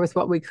dealing more with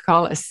what we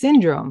call a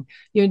syndrome.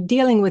 You're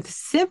dealing with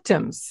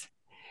symptoms,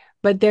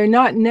 but they're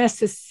not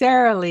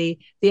necessarily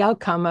the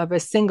outcome of a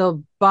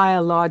single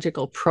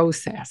biological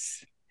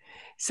process.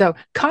 So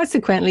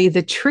consequently,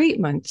 the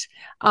treatment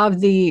of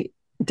the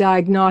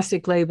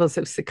diagnostic labels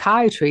of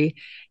psychiatry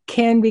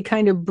can be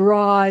kind of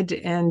broad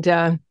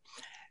and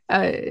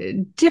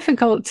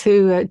difficult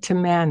to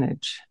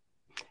manage.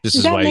 This Is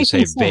is that why you say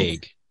making sense?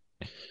 vague.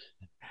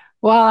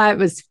 Well, that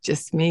was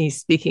just me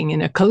speaking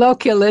in a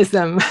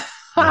colloquialism.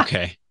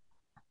 Okay.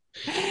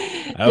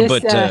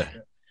 This,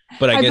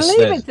 But I I guess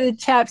believe that the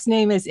chap's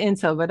name is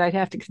Insel, but I'd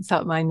have to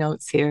consult my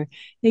notes here.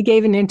 He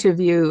gave an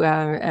interview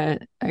a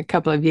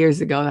couple of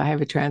years ago. I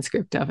have a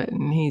transcript of it,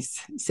 and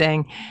he's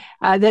saying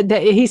that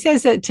he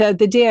says that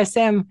the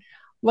DSM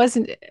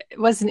wasn't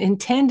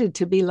intended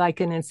to be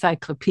like an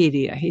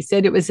encyclopedia. He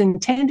said it was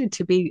intended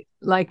to be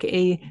like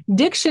a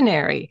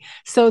dictionary,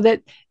 so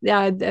that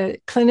the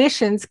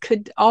clinicians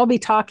could all be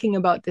talking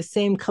about the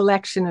same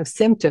collection of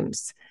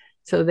symptoms,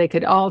 so they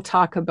could all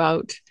talk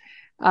about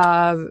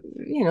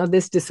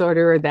this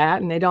disorder or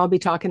that, and they'd all be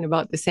talking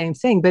about the same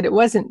thing. But it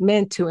wasn't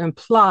meant to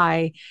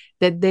imply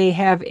that they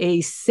have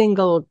a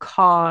single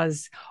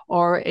cause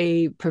or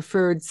a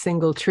preferred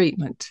single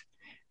treatment.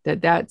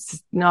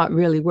 That's not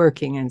really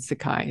working in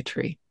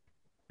psychiatry.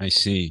 I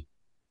see.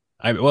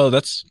 Well,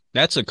 that's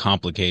a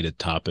complicated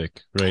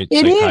topic, right?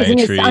 It is, and I'm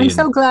Psychiatry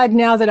so and glad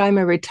now that I'm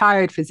a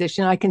retired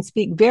physician, I can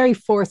speak very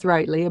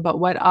forthrightly about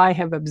what I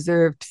have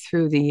observed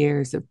through the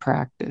years of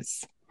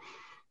practice.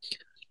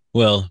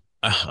 well,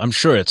 I'm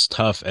sure it's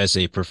tough as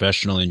a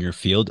professional in your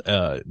field,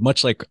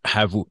 much like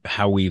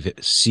how we've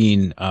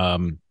seen,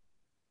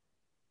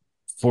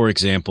 for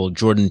example,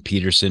 Jordan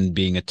Peterson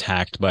being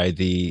attacked by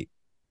the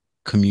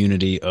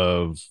community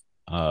of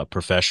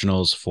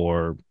professionals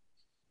for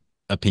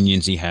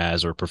opinions he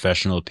has or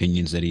professional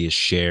opinions that he has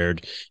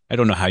shared. I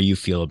don't know how you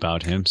feel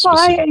about him Well,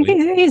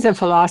 specifically. he's a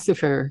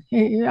philosopher.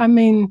 I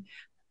mean,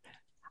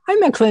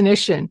 I'm a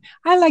clinician.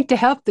 I like to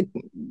help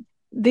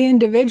the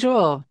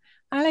individual.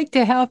 I like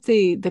to help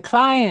the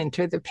client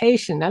or the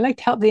patient. I like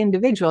to help the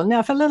individual. Now,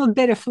 if a little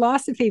bit of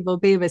philosophy will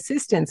be of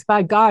assistance,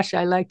 by gosh,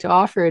 I like to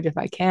offer it if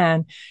I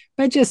can.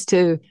 But just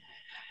to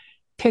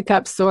pick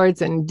up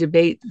swords and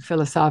debate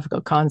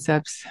philosophical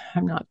concepts,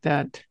 I'm not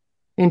that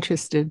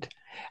interested.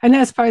 And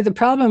that's part of the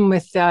problem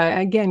with,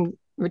 again,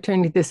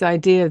 returning to this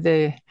idea of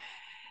the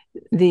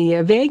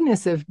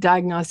vagueness of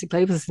diagnostic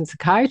labels in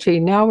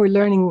psychiatry. Now we're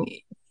learning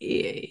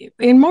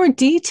in more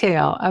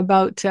detail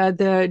about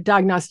the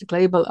diagnostic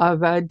label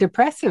of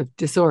depressive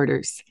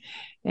disorders.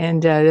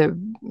 And,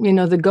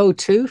 the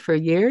go-to for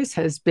years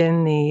has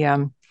been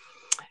the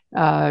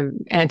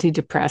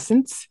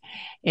antidepressants.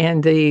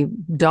 And the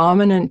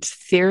dominant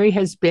theory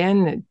has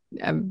been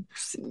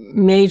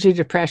major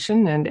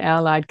depression and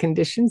allied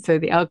conditions. So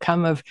the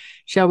outcome of,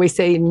 shall we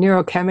say,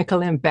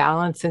 neurochemical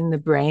imbalance in the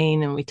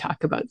brain. And we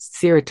talk about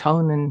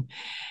serotonin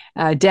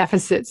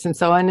deficits and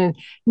so on. And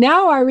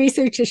now our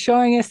research is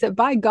showing us that,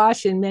 by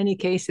gosh, in many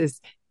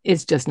cases,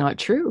 it's just not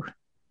true.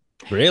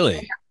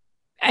 Really?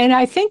 And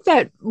I think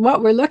that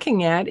what we're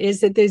looking at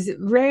is that there's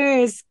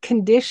various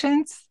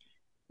conditions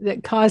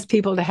that cause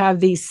people to have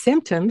these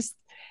symptoms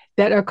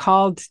that are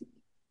called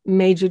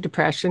major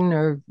depression,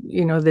 or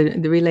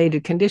the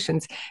related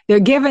conditions. They're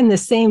given the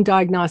same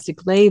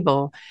diagnostic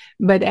label,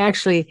 but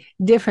actually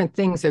different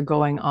things are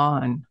going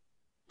on.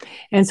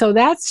 And so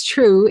that's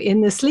true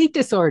in the sleep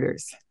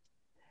disorders.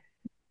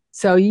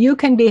 So you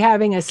can be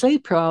having a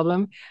sleep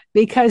problem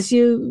because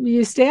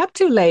you stay up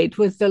too late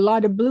with a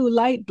lot of blue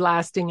light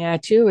blasting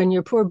at you, and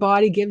your poor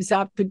body gives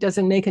up. It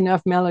doesn't make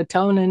enough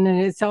melatonin,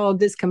 and it's all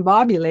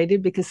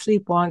discombobulated because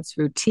sleep wants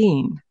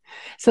routine.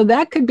 So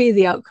that could be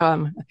the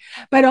outcome.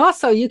 But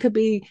also you could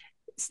be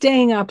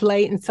staying up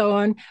late and so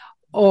on.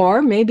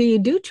 Or maybe you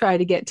do try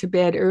to get to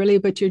bed early,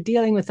 but you're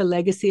dealing with a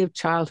legacy of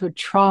childhood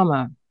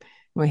trauma.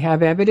 We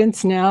have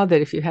evidence now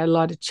that if you had a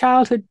lot of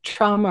childhood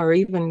trauma or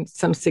even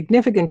some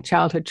significant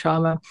childhood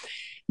trauma,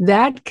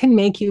 that can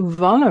make you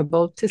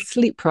vulnerable to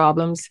sleep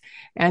problems.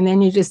 And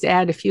then you just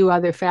add a few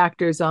other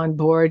factors on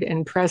board,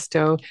 and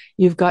presto,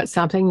 you've got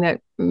something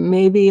that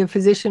maybe a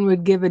physician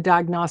would give a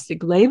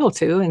diagnostic label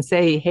to and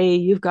say, hey,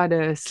 you've got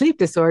a sleep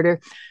disorder,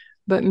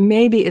 but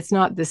maybe it's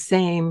not the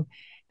same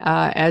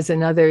as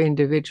another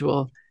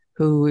individual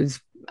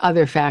whose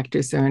other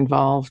factors are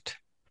involved.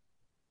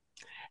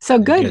 So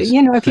good, Yes.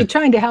 if you're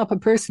trying to help a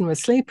person with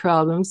sleep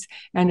problems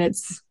and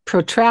it's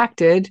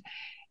protracted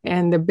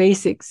and the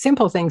basic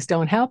simple things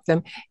don't help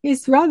them,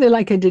 it's rather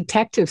like a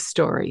detective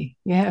story.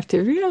 You have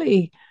to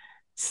really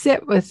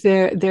sit with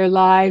their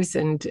lives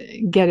and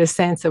get a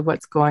sense of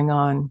what's going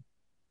on.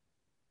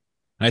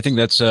 I think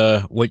that's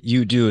what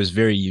you do is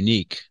very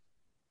unique,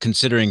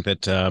 considering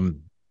that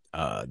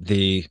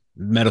the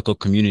medical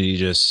community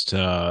just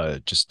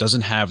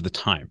doesn't have the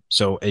time.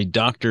 So a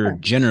doctor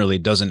generally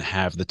doesn't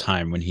have the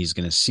time when he's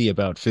going to see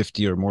about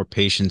 50 or more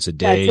patients a That's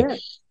day.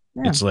 it.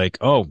 Yeah. It's like,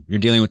 oh, you're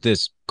dealing with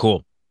this.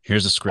 Cool.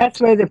 Here's a That's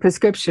script. where the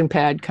prescription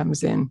pad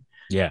comes in.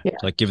 Yeah, Yeah.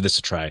 like give this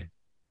a try.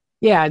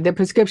 Yeah. The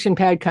prescription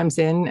pad comes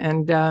in,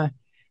 and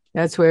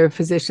that's where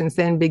physicians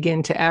then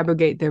begin to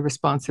abrogate their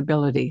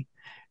responsibility.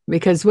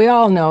 Because we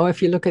all know,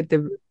 if you look at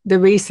the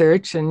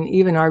research and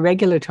even our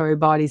regulatory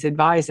bodies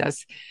advise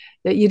us,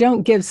 that you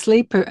don't give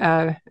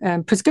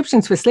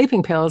prescriptions for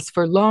sleeping pills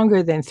for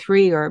longer than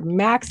 3 or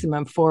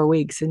maximum 4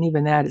 weeks. And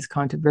even that is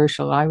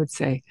controversial, I would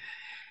say.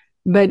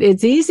 But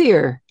it's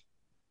easier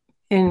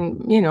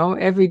in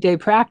everyday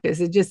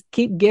practice. It just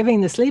keep giving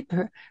the sleep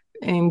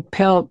and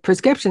pill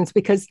prescriptions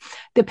because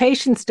the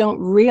patients don't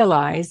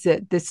realize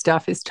that this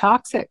stuff is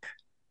toxic.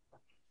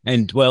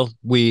 And well,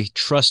 we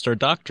trust our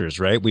doctors,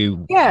 right?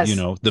 Yes.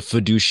 The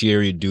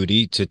fiduciary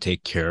duty to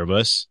take care of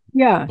us,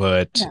 Yeah.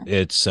 but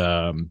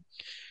Yeah.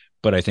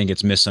 but I think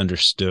it's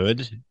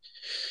misunderstood.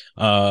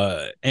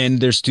 And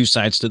there's two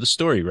sides to the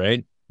story,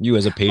 right? You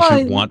as a patient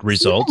Well, want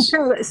results.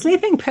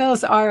 sleeping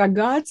pills are a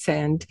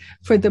godsend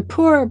for the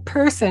poor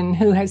person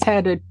who has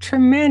had a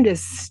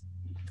tremendous,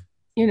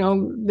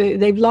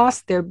 they've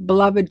lost their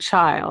beloved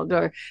child,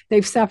 or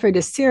they've suffered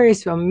a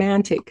serious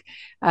romantic,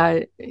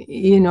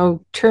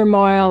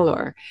 turmoil,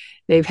 or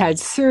they've had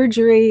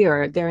surgery,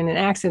 or they're in an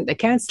accident, they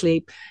can't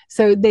sleep.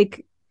 So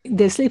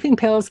the sleeping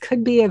pills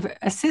could be of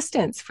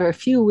assistance for a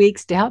few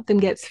weeks to help them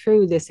get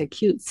through this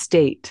acute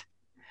state.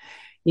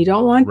 You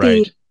don't want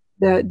the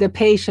Right. the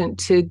patient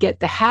to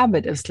get the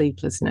habit of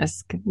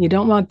sleeplessness. You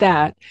don't want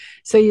that.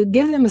 So you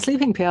give them a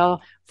sleeping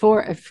pill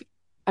for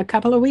a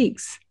couple of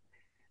weeks,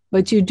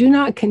 but you do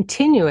not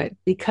continue it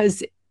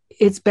because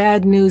it's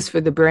bad news for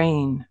the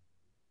brain.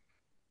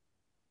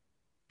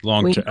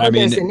 Long We term. I know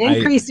there's mean, an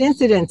increased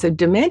incidence of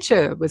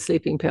dementia with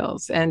sleeping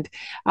pills, and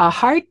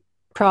heart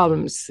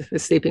problems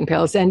with sleeping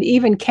pills, and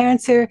even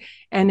cancer,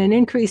 and an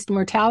increased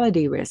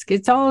mortality risk.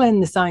 It's all in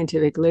the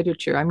scientific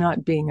literature. I'm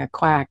not being a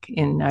quack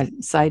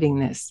in citing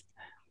this.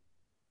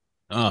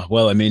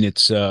 well, I mean,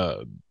 it's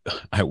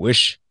I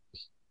wish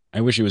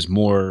it was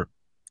more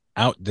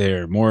out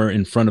there, more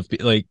in front of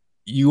like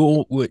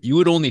you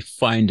would only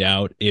find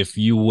out if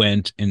you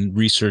went and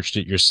researched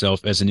it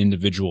yourself as an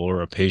individual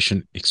or a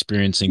patient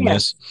experiencing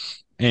this.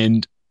 Yes.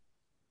 And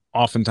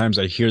oftentimes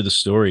I hear the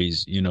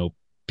stories,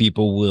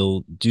 people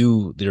will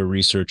do their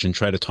research and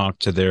try to talk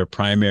to their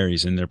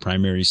primaries, and their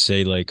primaries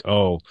say like,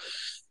 "Oh,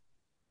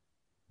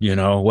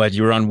 what,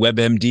 you were on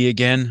WebMD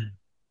again?"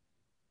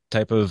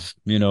 type of,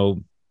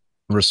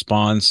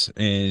 response,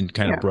 and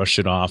kind of Yeah. brush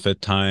it off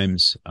at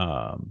times.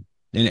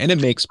 And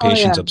it makes Oh,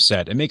 patients yeah.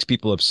 upset. It makes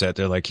people upset.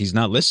 They're like, he's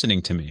not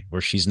listening to me,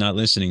 or she's not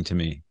listening to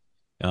me.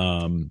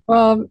 Um,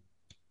 Well,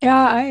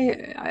 yeah,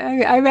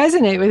 I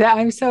resonate with that.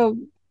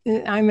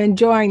 I'm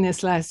enjoying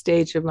this last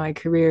stage of my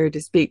career, to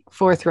speak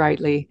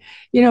forthrightly.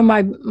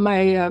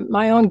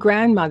 My own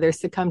grandmother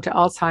succumbed to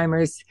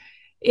Alzheimer's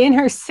in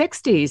her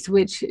 60s,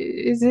 which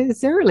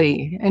is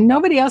early, and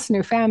nobody else in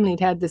her family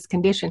had this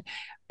condition.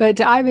 But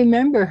I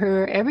remember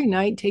her every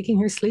night taking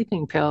her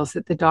sleeping pills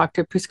that the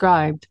doctor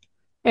prescribed.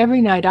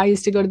 Every night I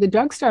used to go to the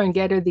drugstore and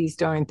get her these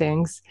darn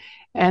things.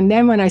 And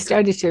then when I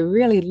started to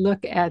really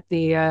look at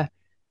the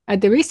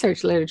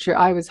research literature,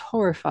 I was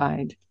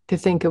horrified to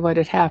think of what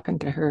had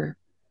happened to her.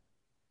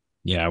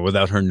 yeah,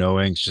 without her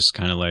knowing, it's just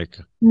kind of like,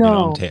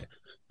 No.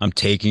 I'm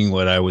taking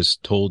what I was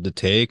told to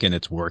take, and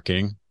it's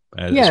working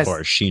as far Yes.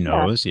 as she Yeah.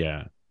 knows.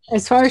 Yeah.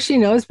 As far as she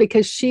knows,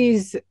 because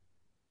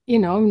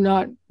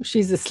not,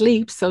 she's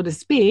asleep, so to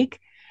speak.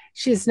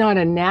 She's not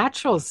a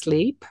natural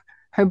sleep.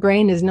 Her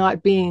brain is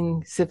not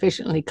being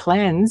sufficiently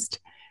cleansed,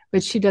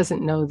 but she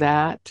doesn't know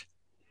that.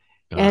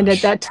 And at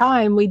Gosh. that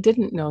time, we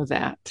didn't know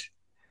that.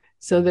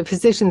 So the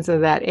physicians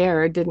of that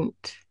era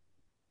didn't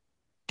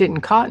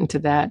cotton to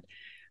that.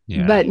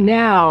 Yeah. But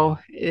now,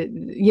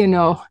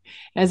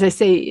 as I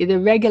say, the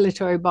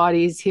regulatory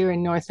bodies here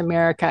in North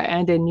America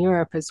and in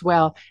Europe as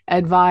well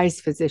advise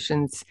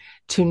physicians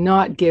to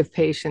not give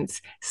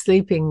patients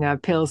sleeping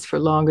pills for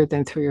longer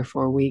than 3 or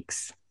 4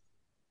 weeks.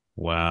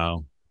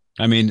 Wow.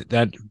 I mean,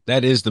 that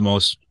is the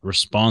most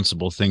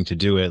responsible thing to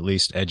do, at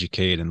least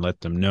educate and let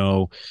them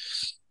know.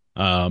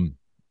 Um,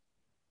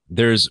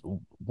 there's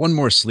one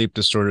more sleep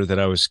disorder that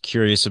I was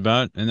curious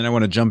about, and then I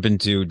want to jump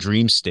into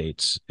dream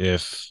states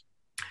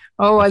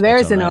Oh, well, if that's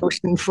there's all an right.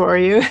 ocean for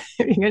you.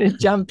 You're going to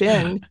jump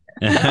in,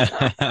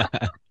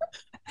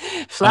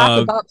 flap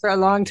uh, about for a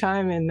long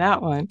time in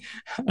that one.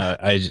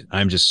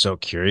 I'm just so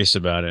curious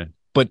about it.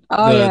 But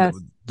Oh, yes.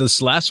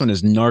 this last one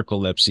is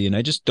narcolepsy, and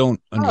I just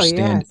don't Oh,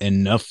 understand yes.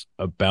 enough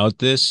about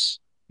this.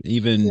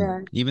 Even Yeah.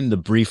 even the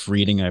brief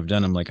reading I've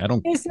done, I'm like, I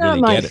don't It's not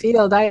really my get it.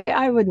 field.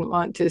 I wouldn't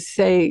want to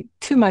say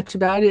too much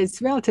about it.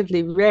 It's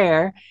relatively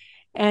rare.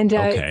 And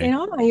Okay. in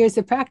all my years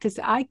of practice,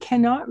 I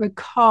cannot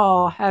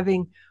recall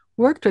having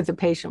worked with a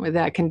patient with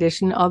that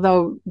condition,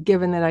 although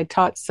given that I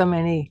taught so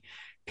many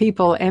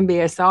people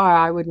MBSR,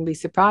 I wouldn't be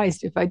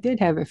surprised if I did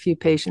have a few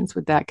patients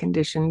with that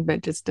condition, but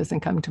it just doesn't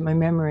come to my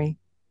memory.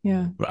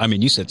 Yeah. I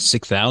mean, you said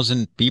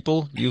 6,000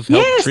 people you've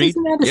helped Yes, treat.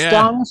 isn't that Yeah.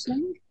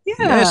 astonishing?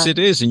 Yes, Yeah. it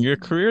is. In your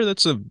career,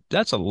 that's a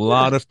Yeah.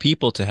 lot of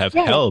people to have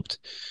Yeah. helped.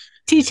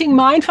 Teaching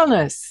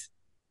mindfulness.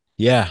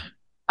 Yeah.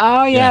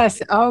 Oh, Yeah.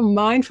 yes. Oh,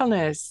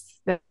 mindfulness.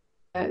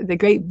 The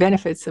great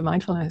benefits of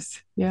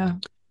mindfulness. Yeah.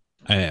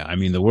 I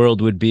mean, the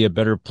world would be a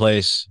better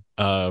place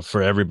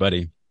for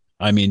everybody.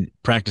 I mean,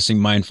 practicing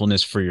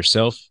mindfulness for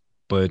yourself,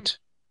 but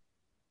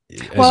Well,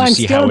 as you I'm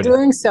see still how it,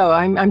 doing so.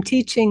 I'm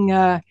teaching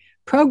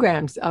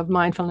programs of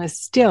mindfulness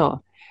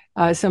still.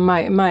 So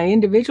my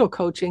individual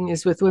coaching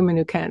is with women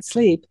who can't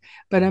sleep,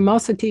 but I'm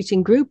also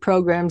teaching group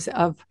programs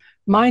of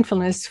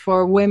mindfulness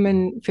for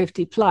women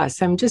 50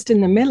 plus. I'm just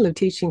in the middle of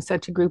teaching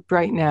such a group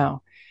right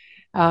now.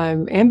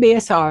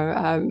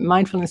 MBSR,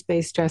 mindfulness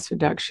based stress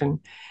reduction,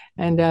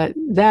 and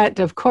that,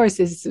 of course,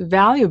 is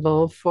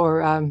valuable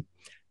for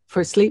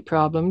sleep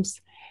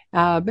problems,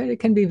 but it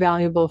can be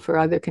valuable for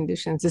other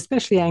conditions,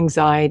 especially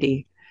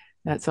anxiety.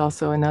 That's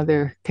also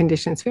another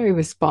condition. It's very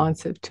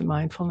responsive to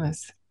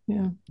mindfulness.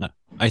 Yeah.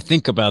 I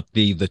think about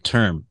the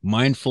term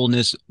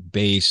mindfulness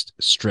based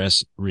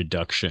stress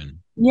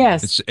reduction.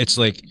 Yes. It's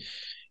like,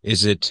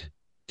 is it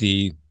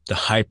the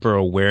hyper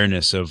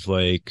awareness of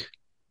like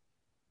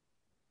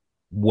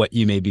what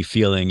you may be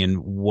feeling and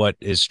what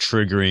is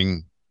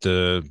triggering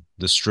the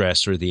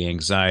stress or the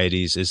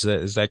anxieties? Is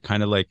that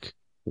kind of like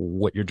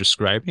what you're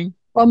describing?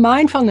 Well,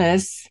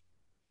 mindfulness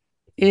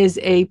is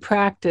a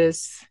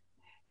practice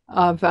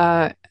of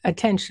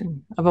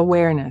attention, of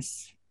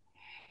awareness.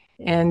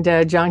 And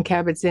John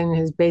Kabat-Zinn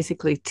has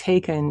basically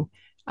taken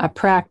a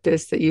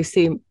practice that you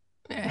see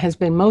has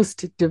been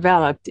most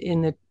developed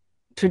in the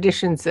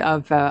traditions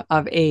of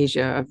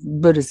Asia, of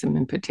Buddhism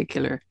in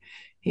particular.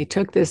 He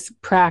took this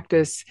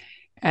practice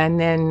and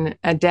then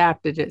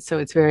adapted it so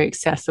it's very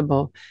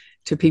accessible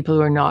to people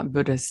who are not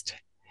Buddhist.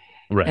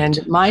 Right.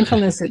 And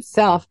mindfulness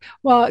itself,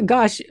 well,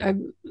 gosh,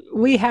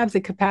 we have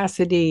the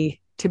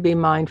capacity to be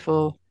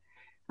mindful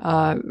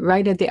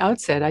right at the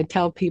outset. I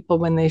tell people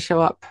when they show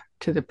up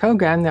to the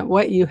program that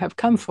what you have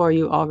come for,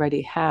 you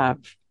already have.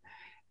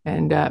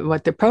 And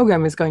what the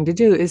program is going to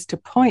do is to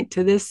point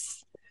to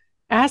this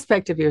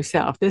aspect of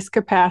yourself, this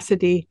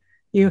capacity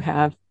you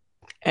have.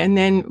 And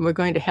then we're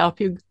going to help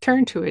you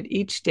turn to it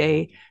each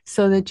day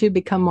so that you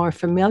become more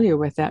familiar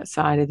with that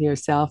side of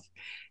yourself.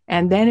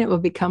 And then it will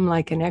become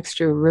like an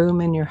extra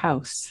room in your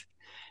house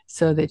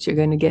so that you're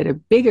going to get a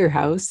bigger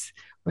house.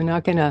 We're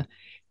not going to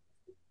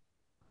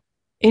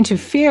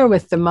interfere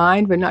with the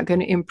mind. We're not going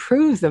to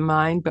improve the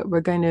mind, but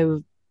we're going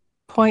to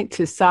point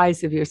to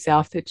sides of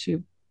yourself that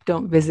you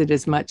don't visit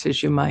as much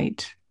as you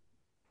might.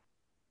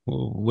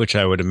 Which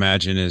I would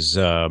imagine is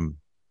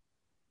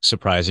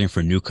surprising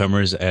for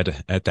newcomers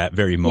at that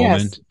very Yes,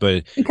 moment.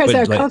 But because but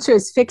our like culture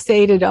is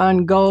fixated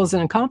on goals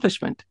and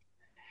accomplishment.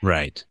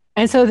 right.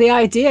 And so the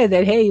idea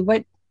that, hey,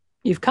 what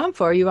you've come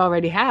for, you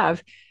already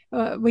have,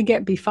 we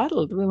get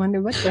befuddled. We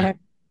wonder what the heck.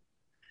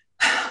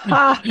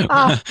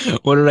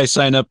 What did I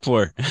sign up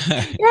for?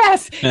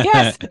 Yes,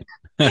 yes.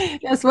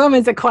 This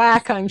woman's a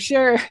quack, I'm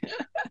sure.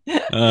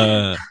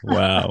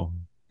 Wow.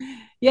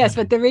 Yes,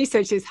 but the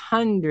research is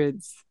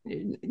hundreds,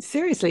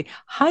 seriously,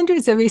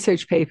 hundreds of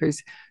research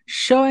papers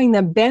showing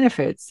the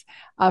benefits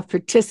of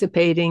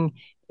participating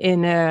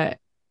in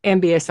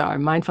MBSR,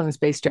 mindfulness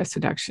based stress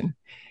reduction.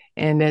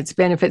 And its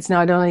benefits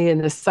not only in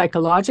the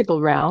psychological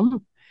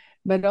realm,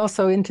 but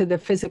also into the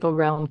physical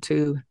realm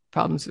too.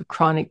 Problems of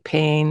chronic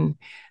pain,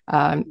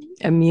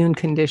 immune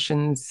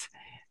conditions.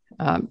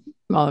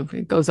 Well,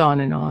 it goes on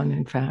and on,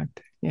 in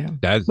fact. Yeah.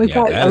 That We've yeah,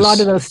 got that a lot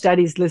of is those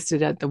studies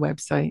listed at the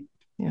website.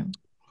 Yeah.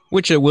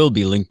 which it will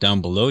be linked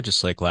down below,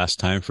 just like last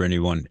time for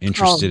anyone Oh,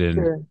 interested in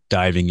sure.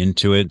 diving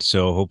into it.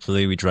 So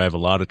hopefully we drive a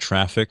lot of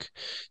traffic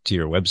to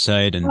your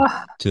website and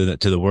Oh, to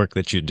the work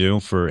that you do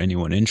for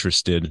anyone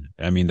interested.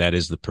 I mean, that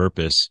is the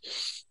purpose.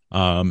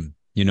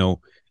 You know,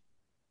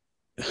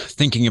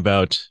 thinking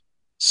about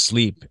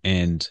sleep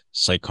and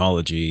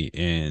psychology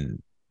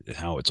and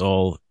how it's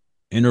all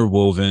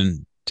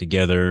interwoven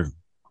together.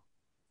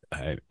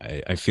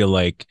 I feel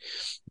like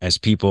as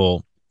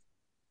people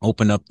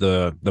open up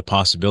the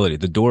possibility,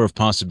 the door of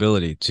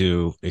possibility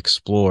to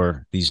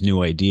explore these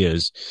new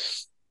ideas,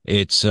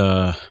 it's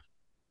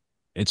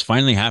it's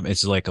finally happening.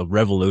 It's like a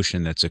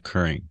revolution that's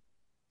occurring.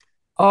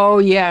 oh,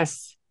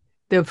 yes.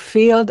 The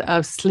field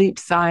of sleep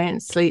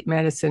science, sleep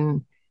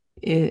medicine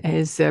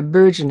is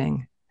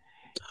burgeoning.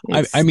 I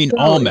It's mean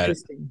so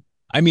interesting.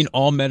 I mean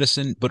all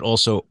medicine, but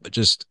also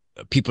just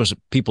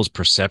people's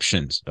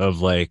perceptions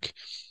of like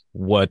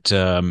what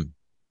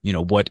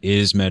what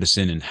is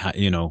medicine and how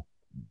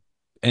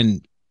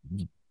and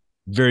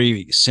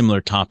very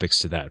similar topics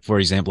to that. For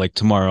example, like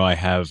tomorrow I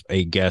have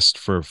a guest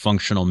for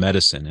functional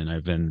medicine, and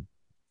I've been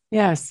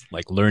Yes.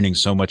 like learning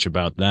so much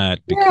about that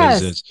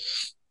because Yes.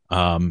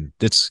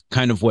 it's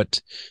kind of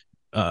what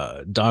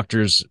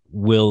doctors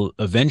will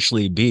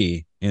eventually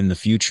be in the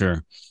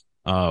future.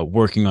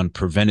 working on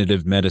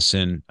preventative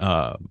medicine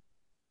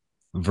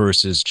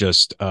versus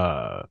just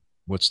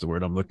what's the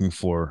word I'm looking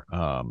for?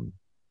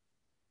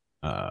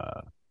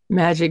 Uh,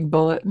 Magic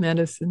bullet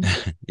medicine.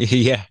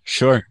 yeah,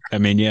 sure. I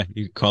mean, yeah,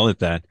 you could call it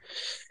that.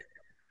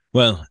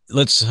 Well,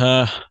 let's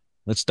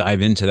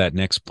dive into that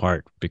next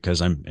part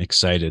because I'm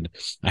excited.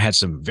 I had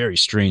some very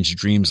strange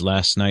dreams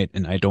last night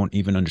and I don't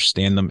even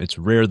understand them. It's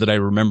rare that I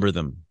remember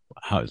them.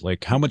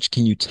 How much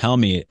can you tell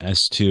me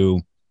as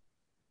to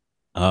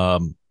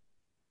um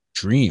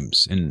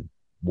dreams and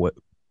what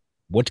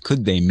what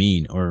could they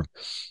mean, or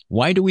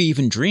why do we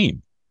even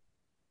dream?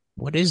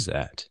 What is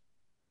that?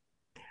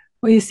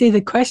 Well, you see,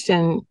 the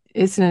question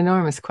is an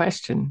enormous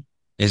question.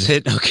 Is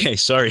it okay?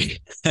 Sorry.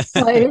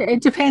 Well,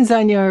 it depends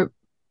on your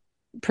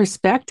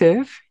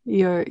perspective,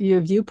 your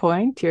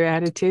viewpoint, your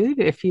attitude.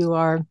 If you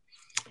are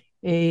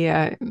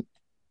a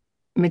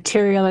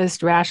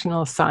materialist,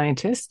 rational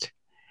scientist,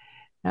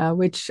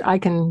 which I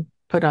can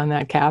put on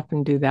that cap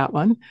and do that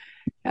one,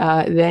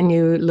 then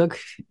you look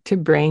to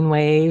brain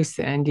waves,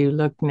 and you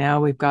look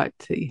now. We've got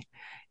the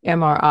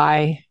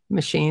MRI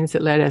machines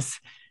that let us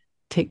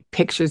take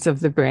pictures of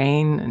the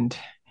brain,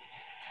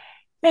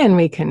 and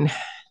we can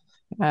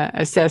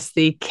assess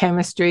the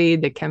chemistry,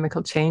 the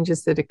chemical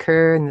changes that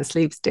occur in the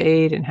sleep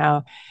state, and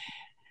how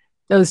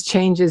those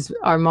changes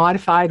are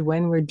modified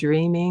when we're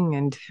dreaming.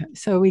 And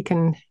so we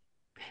can,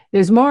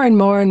 there's more and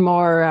more and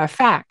more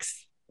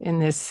facts in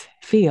this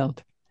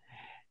field.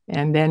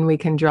 And then we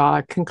can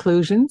draw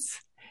conclusions,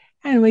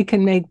 and we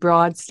can make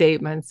broad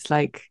statements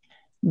like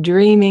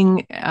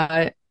dreaming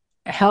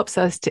helps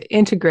us to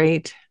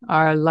integrate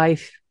our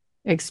life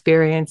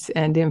experience.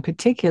 And in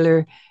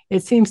particular,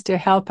 it seems to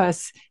help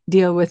us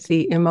deal with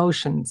the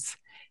emotions,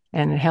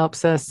 and it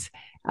helps us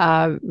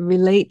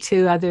relate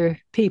to other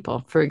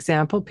people. For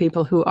example,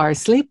 people who are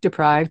sleep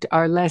deprived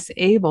are less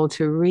able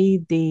to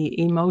read the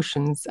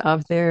emotions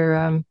of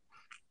their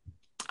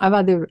of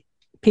other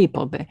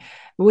people.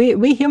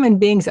 We human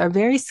beings are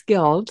very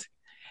skilled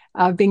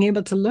of being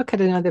able to look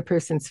at another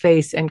person's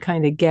face and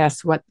kind of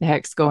guess what the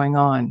heck's going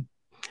on.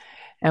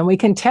 And we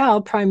can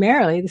tell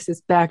primarily, this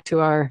is back to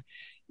our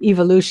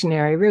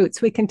evolutionary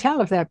roots, we can tell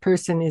if that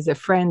person is a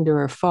friend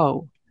or a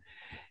foe.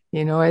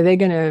 You know, are they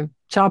going to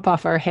chop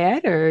off our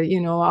head, or,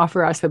 you know,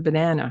 offer us a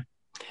banana?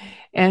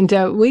 And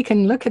we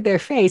can look at their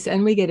face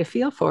and we get a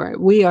feel for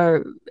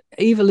it.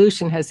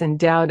 Evolution has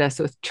endowed us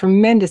with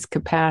tremendous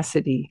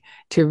capacity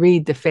to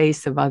read the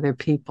face of other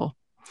people.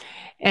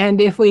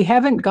 And if we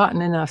haven't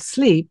gotten enough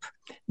sleep,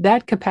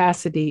 that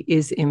capacity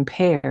is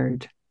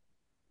impaired.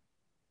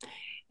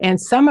 And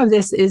some of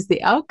this is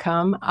the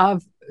outcome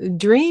of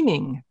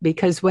dreaming,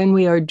 because when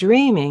we are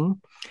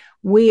dreaming,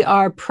 we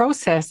are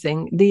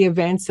processing the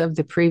events of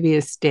the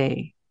previous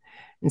day.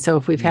 And so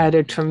if we've had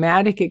a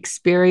traumatic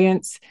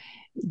experience,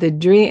 the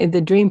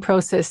dream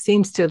process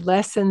seems to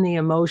lessen the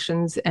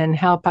emotions and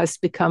help us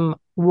become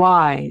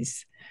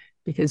wise,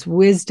 because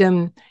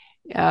wisdom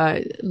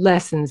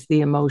lessens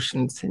the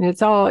emotions. And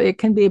it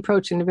can be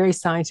approached in a very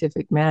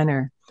scientific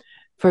manner.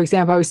 For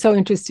example, I was so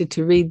interested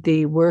to read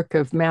the work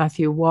of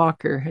Matthew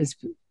Walker. Has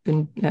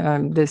been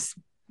this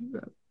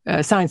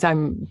science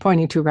I'm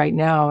pointing to right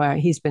now.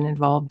 He's been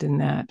involved in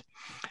that,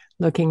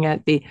 looking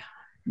at the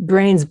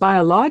brain's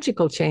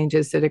biological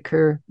changes that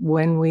occur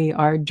when we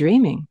are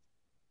dreaming.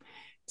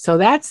 So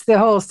that's the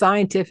whole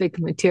scientific,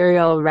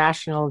 material,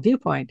 rational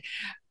viewpoint.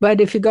 But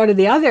if you go to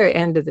the other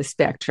end of the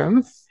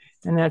spectrum,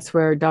 and that's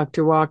where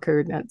Dr.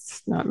 Walker,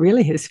 that's not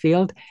really his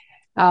field,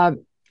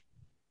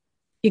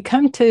 you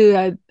come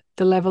to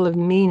the level of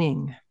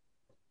meaning.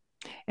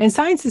 And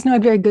science is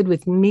not very good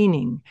with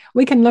meaning.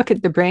 We can look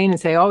at the brain and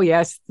say, oh,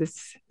 yes,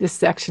 this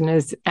section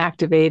is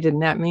activated,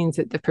 and that means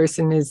that the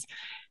person is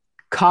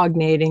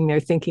cognating, they're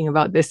thinking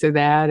about this or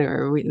that,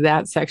 or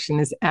that section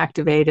is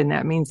activated, and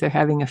that means they're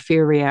having a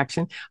fear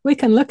reaction. We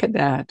can look at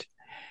that.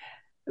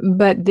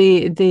 But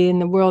in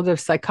the world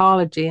of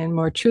psychology, and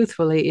more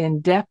truthfully,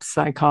 in-depth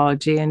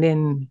psychology and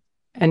in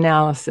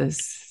analysis,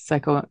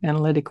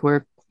 psychoanalytic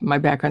work, my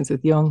background's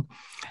with Jung,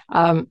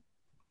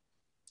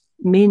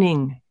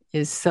 meaning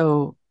is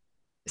so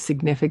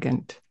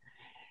significant.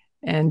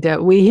 And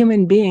we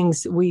human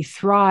beings, we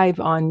thrive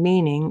on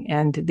meaning,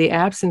 and the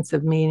absence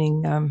of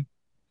meaning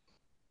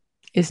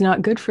is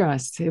not good for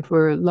us. If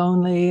we're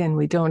lonely and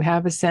we don't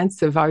have a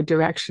sense of our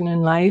direction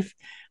in life,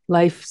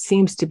 life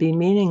seems to be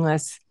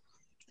meaningless.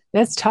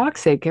 That's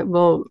toxic. It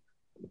will,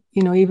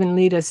 even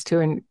lead us to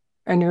an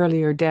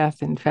earlier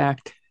death. In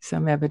fact,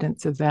 some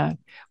evidence of that.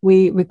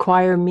 We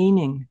require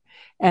meaning.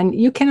 And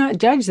you cannot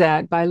judge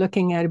that by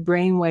looking at a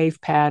brainwave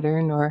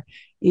pattern or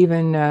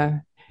even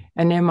an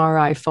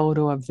MRI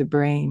photo of the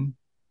brain.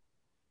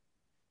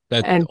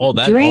 That And all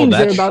dreams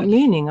are that about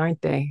meaning,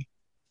 aren't they?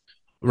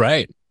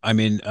 right. I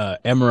mean,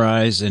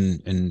 MRIs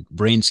and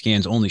brain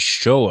scans only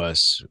show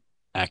us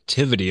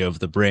activity of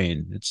the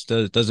brain.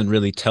 It doesn't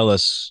really tell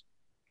us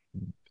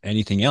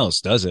anything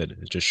else, does it?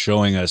 It's just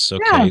showing us, Yeah.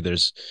 okay,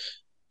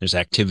 there's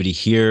activity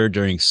here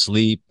during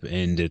sleep,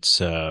 and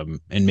it's and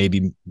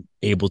maybe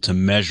able to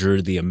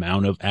measure the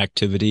amount of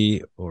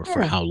activity or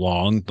for Yeah. how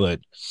long, but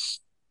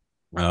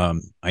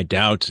I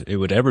doubt it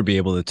would ever be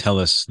able to tell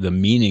us the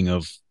meaning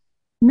of,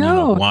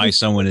 No, why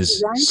someone it's is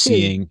designed to.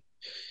 seeing.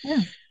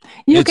 Yeah.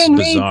 You It's can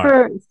read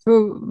bizarre.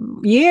 for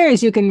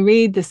years, you can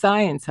read the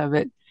science of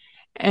it,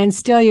 and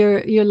still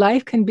your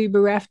life can be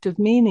bereft of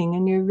meaning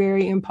and you're a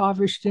very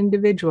impoverished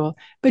individual.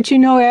 But you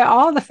know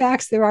all the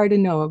facts there are to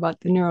know about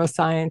the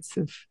neuroscience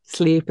of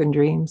sleep and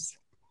dreams.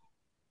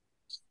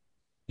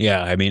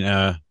 Yeah, I mean,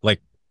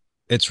 like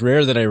it's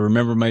rare that I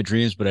remember my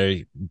dreams, but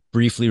I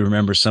briefly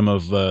remember some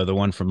of the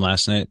one from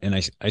last night, and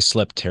I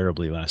slept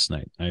terribly last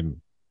night.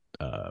 Um,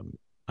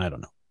 I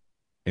don't know.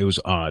 It was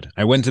odd.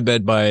 I went to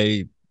bed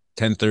by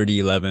 10:30,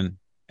 11,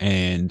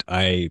 and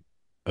I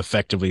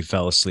effectively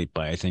fell asleep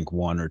by I think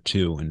 1 or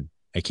 2, and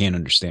I can't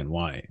understand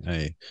why.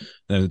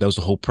 That was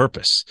the whole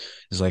purpose.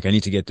 It's like I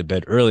need to get to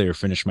bed earlier,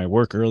 finish my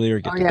work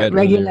earlier, Oh get to yeah, bed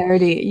earlier.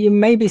 regularity. You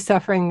may be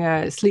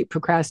suffering sleep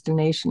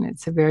procrastination.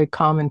 It's a very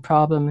common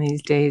problem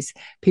these days.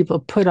 People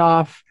put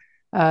off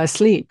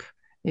sleep.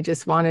 They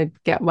just want to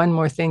get one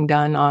more thing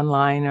done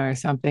online or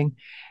something.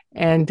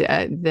 And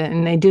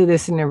then they do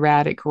this in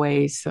erratic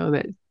ways so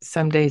that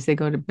some days they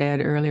go to bed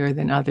earlier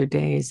than other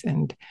days.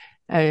 And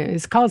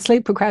it's called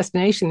sleep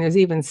procrastination. There's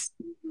even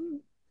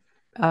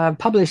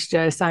published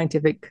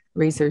scientific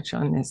research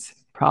on this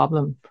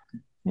problem.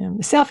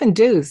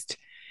 Self-induced. I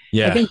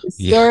Yeah, think the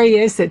yeah. story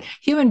is that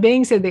human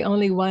beings are the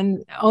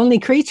only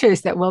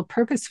creatures that will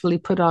purposefully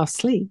put off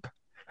sleep.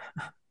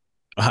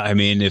 I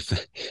mean, if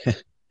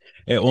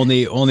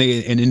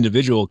only an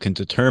individual can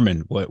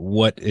determine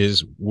what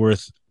is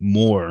worth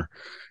more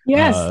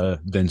Yes.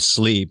 than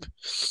sleep.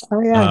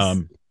 Oh, yes.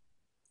 Um,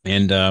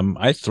 and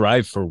I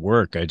thrive for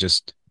work. Yeah.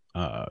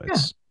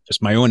 It's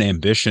just my own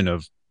ambition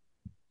of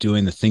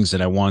doing the things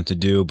that I want to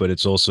do, but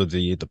it's also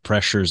the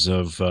pressures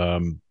of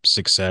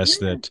success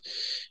Yeah. that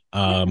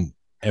Yeah.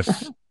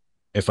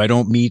 if I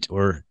don't meet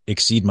or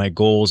exceed my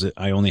goals,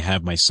 I only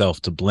have myself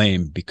to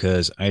blame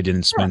because I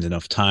didn't Yeah. spend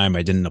enough time,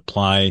 I didn't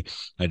apply,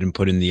 I didn't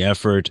put in the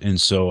effort,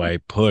 and so I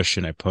push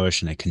and I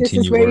push and I This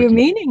is continue where your working.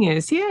 meaning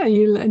is. Yeah.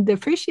 You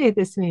appreciate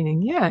this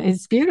meaning. Yeah.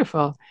 It's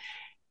beautiful.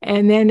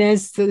 And then,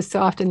 as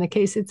so often the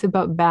case, it's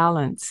about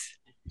balance.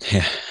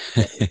 Yeah.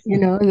 You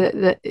know,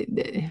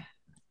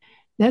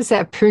 that's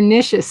that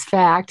pernicious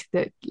fact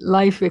that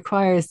life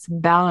requires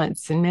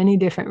balance in many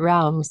different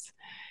realms.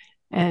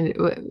 And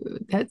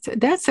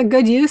that's a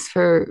good use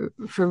for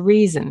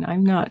reason.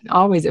 I'm not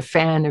always a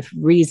fan of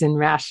reason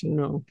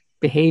rational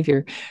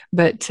behavior,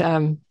 but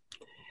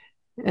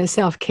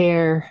self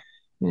care,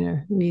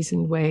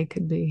 reasoned way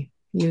could be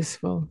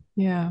useful.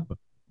 Yeah,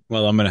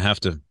 Well, I'm gonna have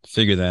to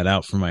figure that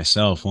out for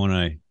myself, won't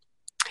I?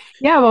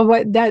 yeah. Well,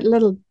 what that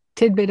little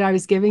tidbit I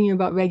was giving you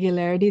about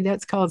regularity,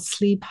 that's called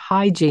sleep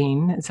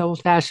hygiene. It's an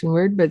old fashioned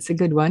word, but it's a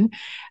good one.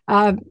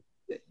 Uh,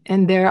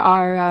 and there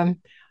are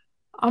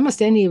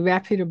almost any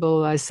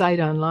reputable site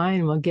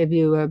online will give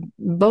you a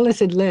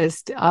bulleted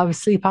list of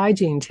sleep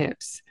hygiene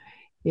tips.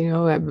 You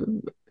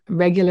know,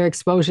 regular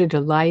exposure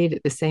to light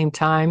at the same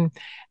time,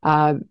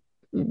 uh,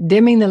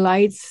 dimming the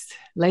lights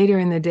later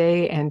in the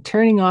day, and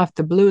turning off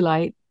the blue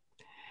light,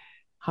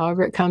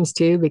 however it comes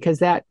to you, because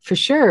that for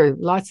sure,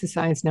 lots of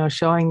science now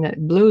showing that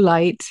blue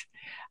light,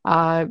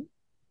 uh,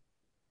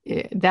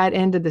 that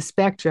end of the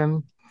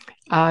spectrum,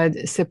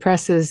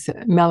 suppresses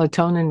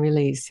melatonin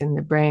release in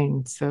the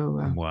brain.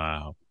 So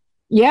Wow.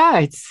 yeah,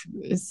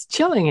 it's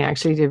chilling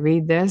actually to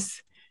read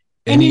this.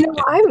 And Any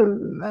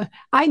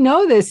I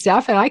know this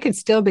stuff, and I could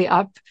still be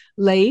up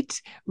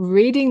late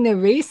reading the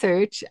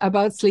research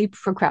about sleep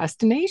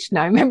procrastination.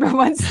 I remember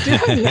once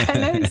doing that,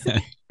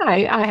 and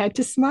I had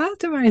to smile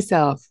to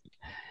myself.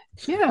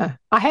 Yeah,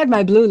 I had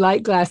my blue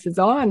light glasses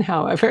on,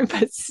 however,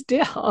 but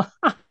still,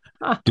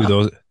 do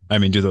those I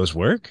mean, do those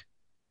work?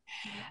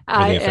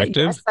 Are they yes,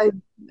 effective?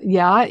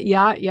 yeah.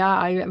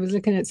 I was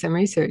looking at some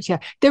research. Yeah,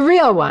 the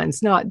real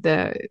ones, not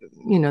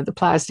the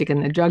plastic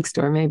in the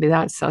drugstore. Maybe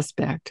that's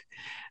suspect.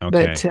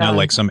 Okay. But Not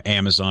like some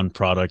Amazon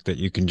product that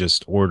you can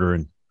just order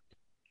and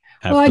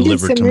well, have I did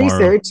delivered some tomorrow.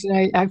 research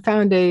and I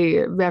found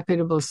a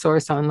reputable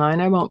source online.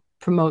 I won't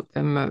promote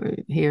them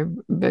here,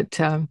 but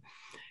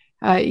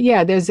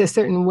yeah, there's a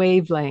certain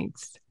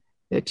wavelength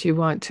that you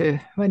want to.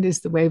 What is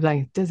the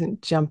wavelength? It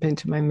doesn't jump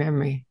into my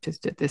memory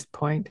just at this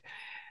point.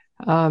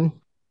 Um,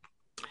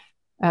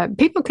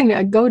 People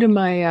can go to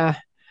my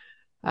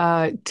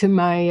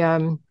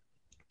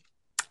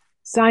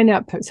sign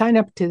up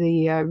to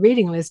the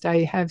reading list.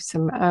 I have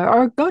some,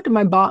 or go to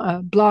my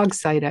blog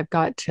site. I've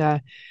got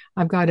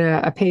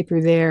a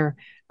paper there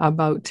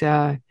about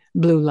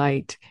blue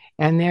light,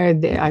 and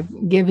I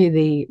give you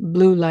the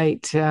blue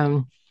light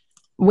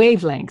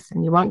wavelength,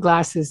 and you want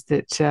glasses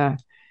that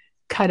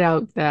cut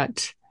out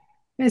that.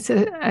 It's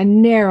a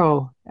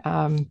narrow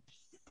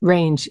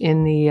range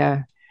in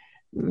the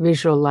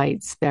visual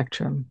light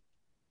spectrum.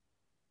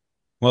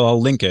 Well,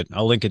 I'll link it.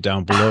 I'll link it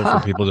down below for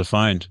people to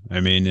find.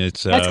 I mean,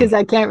 That's because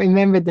I can't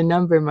remember the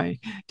number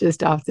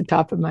just off the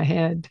top of my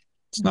head.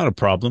 it's not a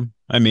problem.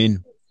 I mean,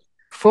 um,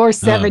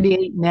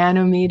 478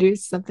 nanometers,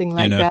 something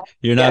like that.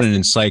 you're not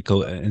Yes.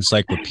 an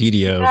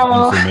encyclopedia of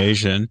No.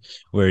 information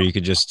where you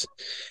could just,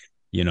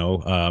 you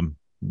know,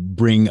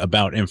 bring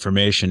about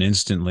information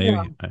instantly.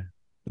 Yeah.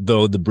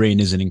 Though the brain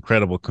is an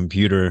incredible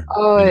computer in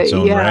Oh, its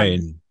own yeah. right.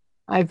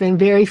 I've been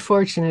very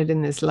fortunate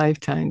in this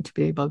lifetime to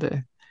be able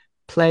to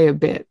play a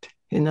bit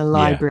in the Yeah,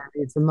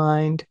 library of the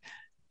mind.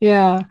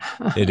 Yeah.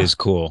 it is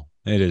cool.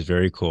 It is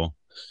very cool.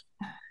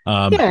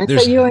 Yeah. And so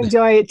There's, you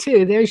enjoy it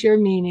too. There's your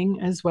meaning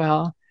as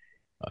well.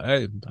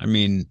 I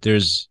mean,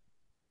 there's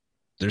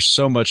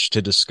so much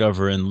to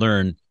discover and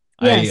learn.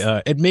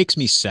 Yes. It makes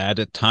me sad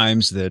at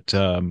times that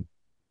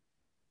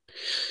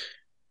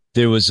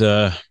there was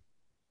a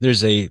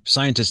there's a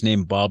scientist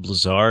named Bob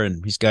Lazar,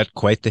 and he's got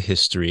quite the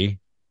history.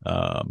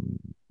 Um,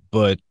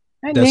 but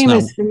That that's name not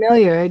is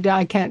familiar.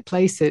 I can't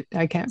place it.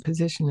 I can't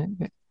position it.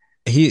 But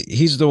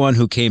he's the one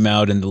who came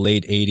out in the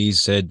late 80s,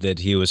 said that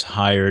he was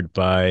hired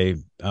by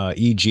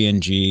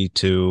EG&G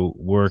to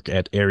work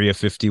at Area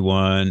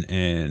 51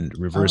 and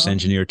reverse um,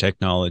 engineer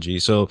technology.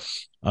 So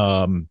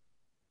um,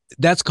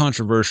 that's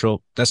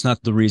controversial. That's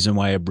not the reason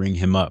why I bring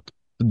him up.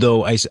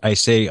 Though I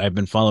say I've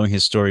been following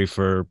his story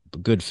for a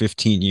good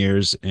 15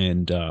 years,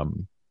 and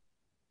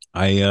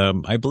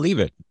I believe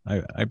it.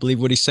 I believe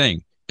what he's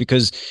saying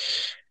because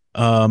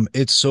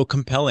it's so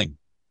compelling,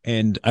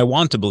 and I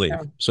want to believe.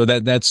 yeah. So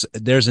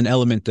there's an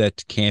element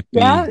that can't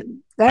Yeah, be.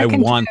 I that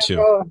can play want a to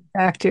role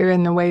factor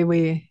in the way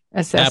we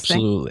assess things.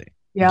 absolutely, but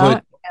Yeah.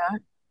 Yeah.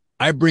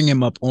 I bring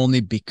him up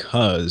only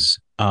because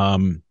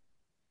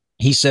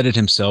he said it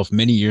himself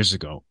many years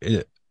ago,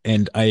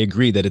 and I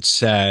agree that it's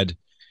sad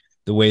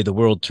the way the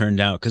world turned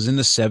out. Because in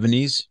the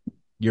 70s,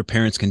 your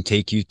parents can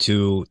take you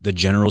to the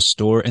general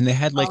store and they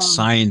had like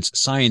Um,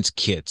 science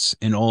kits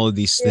and all of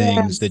these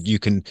things that yes. you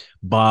can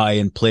buy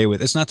and play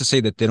with. It's not to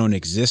say that they don't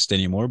exist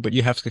anymore, but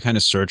you have to kind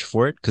of search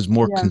for it because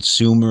more Yeah.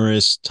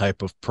 consumerist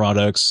type of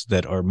products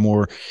that are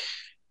more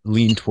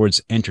lean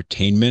towards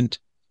entertainment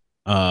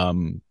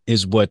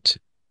is what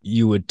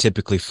you would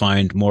typically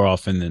find more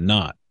often than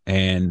not.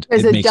 And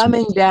There's it a makes me,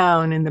 dumbing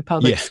down in the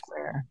public yeah,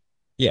 square.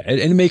 yeah, and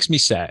it makes me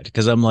sad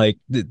because I'm like,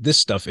 this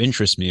stuff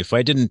interests me. If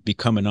I didn't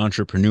become an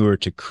entrepreneur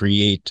to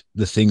create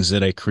the things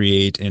that I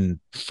create and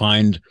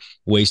find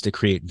ways to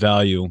create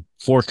value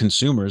for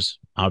consumers,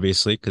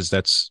 obviously, because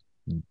that's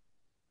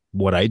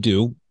what I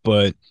do,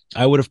 but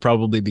I would have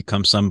probably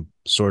become some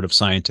sort of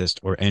scientist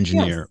or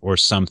engineer Yes. or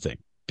something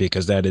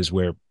because that is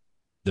where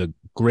the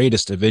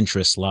greatest of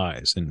interest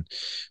lies and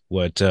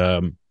what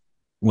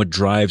what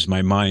drives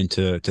my mind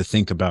to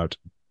think about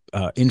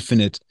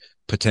infinite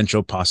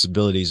potential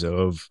possibilities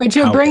of But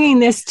you're how. bringing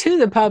this to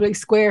the public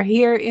square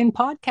here in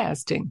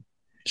podcasting.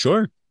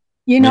 Sure.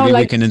 You know, Maybe we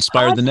like can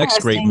inspire the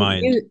next great podcasting,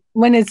 mind.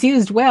 when it's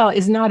used well,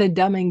 is not a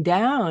dumbing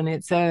down.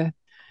 It's an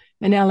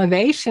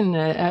elevation,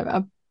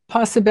 a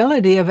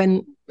possibility of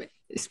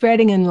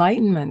spreading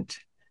enlightenment,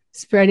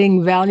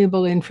 spreading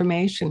valuable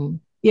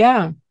information.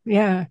 Yeah,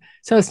 yeah.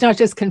 So it's not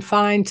just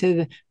confined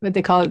to what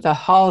they call it the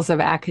halls of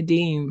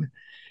academe,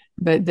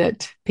 but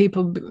that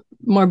people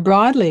more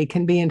broadly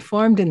can be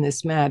informed in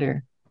this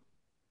matter.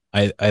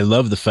 I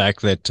love the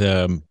fact that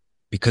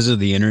because of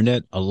the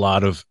internet, a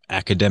lot of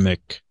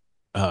academic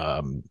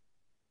um,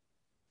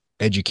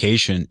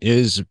 education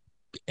is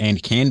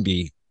and can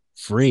be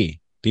free.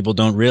 People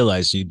don't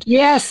realize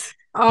Yes.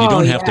 you Oh,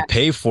 don't have to yeah.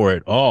 pay for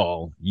it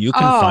all. You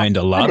can Oh, find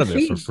a what lot a of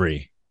it for feast.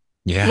 free.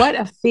 Yeah, What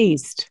a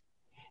feast.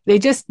 They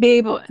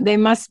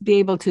must be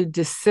able to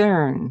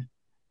discern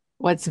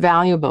what's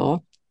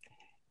valuable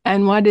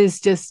and what is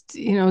just,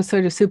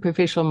 sort of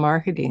superficial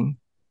marketing.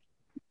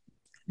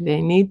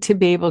 They need to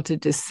be able to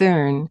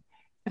discern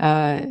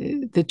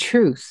the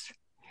truth.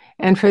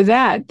 And for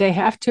that, they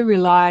have to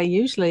rely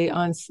usually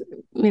on,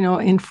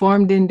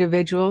 informed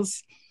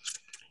individuals,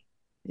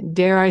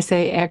 dare I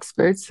say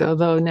experts,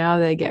 although now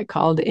they get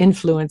called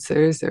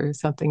influencers or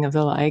something of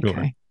the like.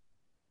 sure,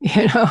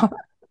 You know,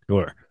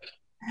 sure.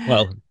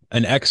 Well,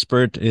 an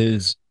expert,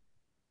 an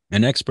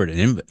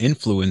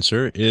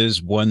influencer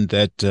is one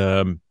that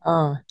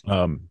oh,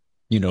 um,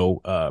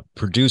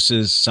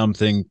 produces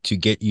something to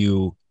get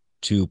you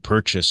to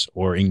purchase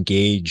or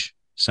engage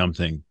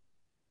something.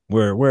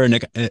 Where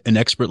an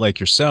expert like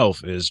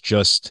yourself is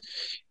just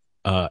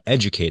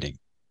educating.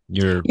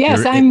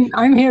 yes,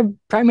 I'm here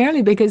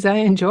primarily because I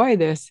enjoy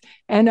this,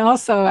 and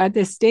also at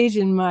this stage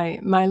in my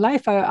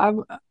life, I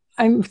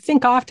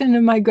think often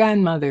of my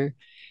grandmother,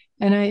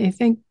 and I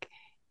think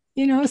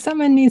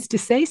someone needs to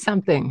say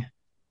something.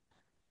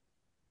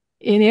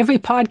 In every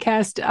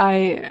podcast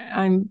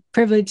I'm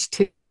privileged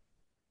to,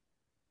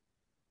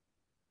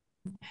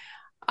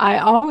 I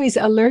always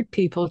alert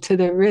people to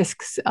the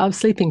risks of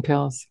sleeping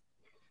pills.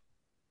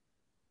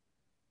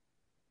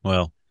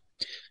 well,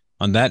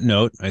 on that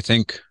note, I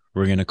think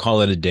we're going to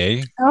call it a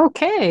day.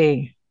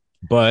 Okay.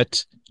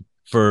 But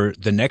for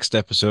the next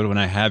episode, when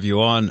I have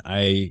you on,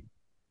 I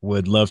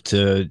would love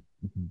to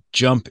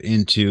jump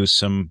into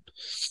some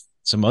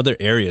other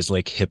areas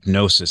like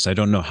hypnosis. I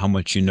don't know how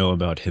much you know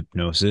about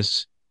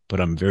hypnosis, but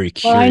I'm very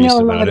Well, I curious know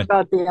a about lot it.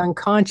 about the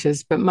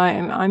unconscious, but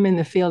I'm in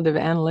the field of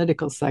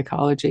analytical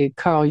psychology,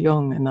 Carl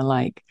Jung and the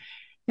like.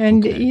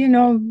 And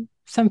Okay.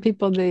 some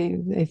people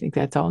they think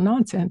that's all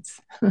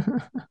nonsense.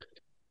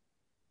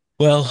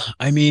 Well,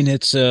 I mean,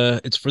 it's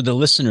for the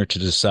listener to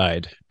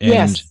decide,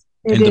 Yes,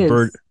 it and the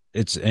bird is.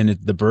 it's and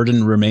it, the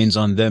burden remains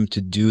on them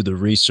to do the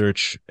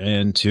research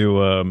and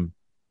to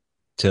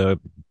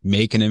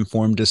make an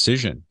informed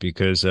decision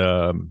because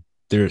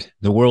the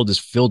world is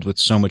filled with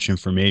so much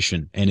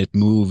information and it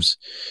moves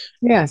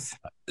Yes,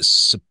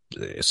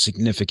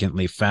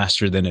 significantly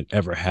faster than it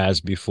ever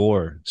has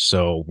before.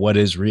 So, what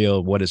is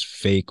real? What is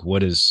fake?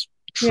 What is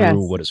true? yes.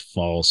 What is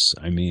false?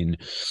 I mean,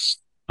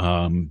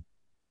 um,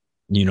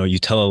 you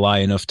tell a lie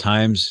enough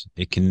times,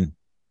 you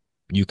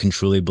can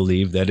truly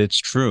believe that it's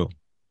true.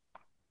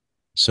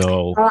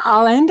 So,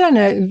 I'll end on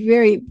a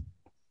very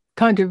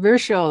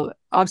controversial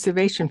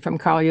observation from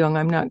Carl Jung.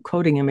 I'm not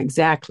quoting him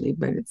exactly,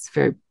 but it's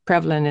very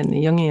prevalent in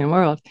the Jungian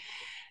world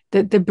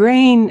that the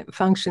brain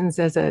functions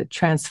as a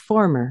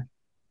transformer,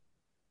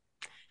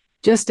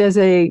 just as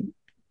a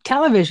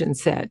television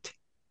set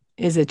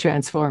is a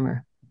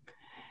transformer.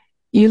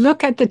 You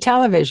look at the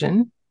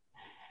television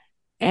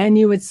and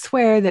you would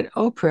swear that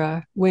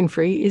Oprah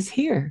Winfrey is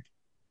here.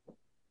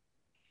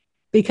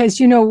 Because,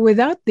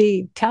 without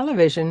the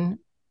television,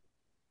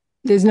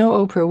 there's no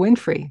Oprah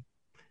Winfrey.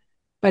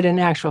 But in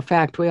actual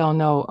fact, we all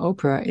know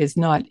Oprah is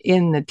not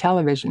in the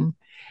television.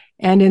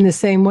 And in the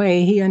same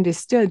way, he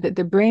understood that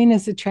the brain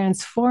is a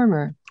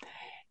transformer.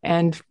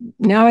 And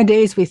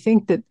nowadays, we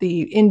think that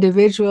the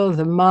individual,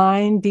 the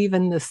mind,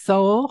 even the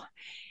soul,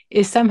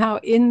 is somehow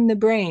in the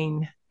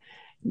brain.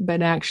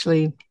 But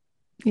actually,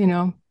 you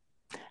know,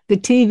 the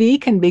TV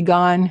can be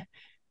gone,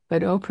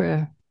 but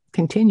Oprah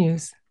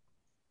continues.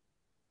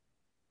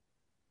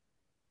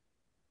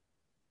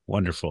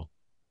 wonderful.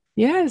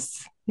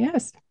 Yes,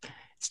 yes.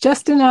 It's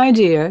just an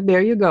idea.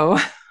 There you go.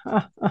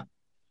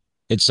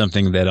 It's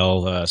something that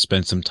I'll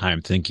spend some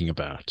time thinking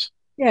about.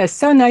 Yes,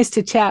 so nice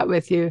to chat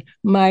with you,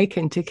 Mike,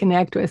 and to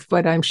connect with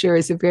what I'm sure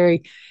is a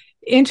very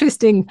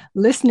interesting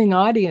listening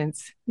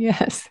audience.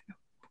 Yes.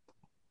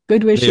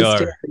 Good They wishes to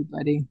are.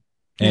 everybody.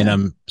 And Yeah.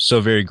 I'm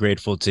so very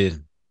grateful to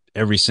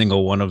every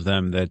single one of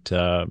them that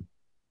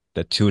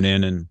tune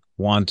in and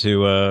want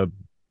to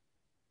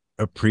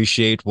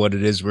appreciate what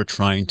it is we're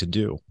trying to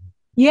do.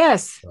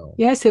 Yes. So,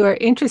 Yes, who are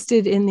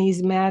interested in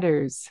these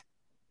matters.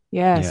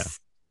 yeah. Yes.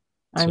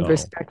 I'm So,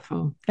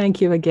 respectful.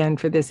 Thank you again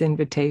for this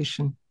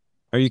invitation.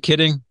 are you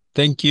kidding?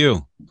 Thank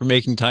you for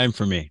making time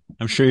for me.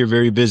 I'm sure you're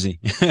very busy.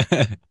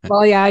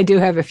 Well, yeah, I do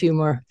have a few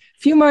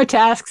more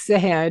tasks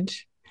ahead.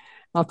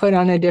 I'll put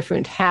on a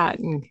different hat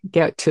and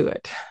get to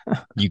it.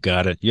 You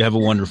got it. You have a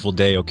wonderful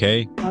day,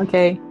 okay?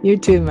 Okay, you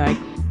too,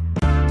 Mike.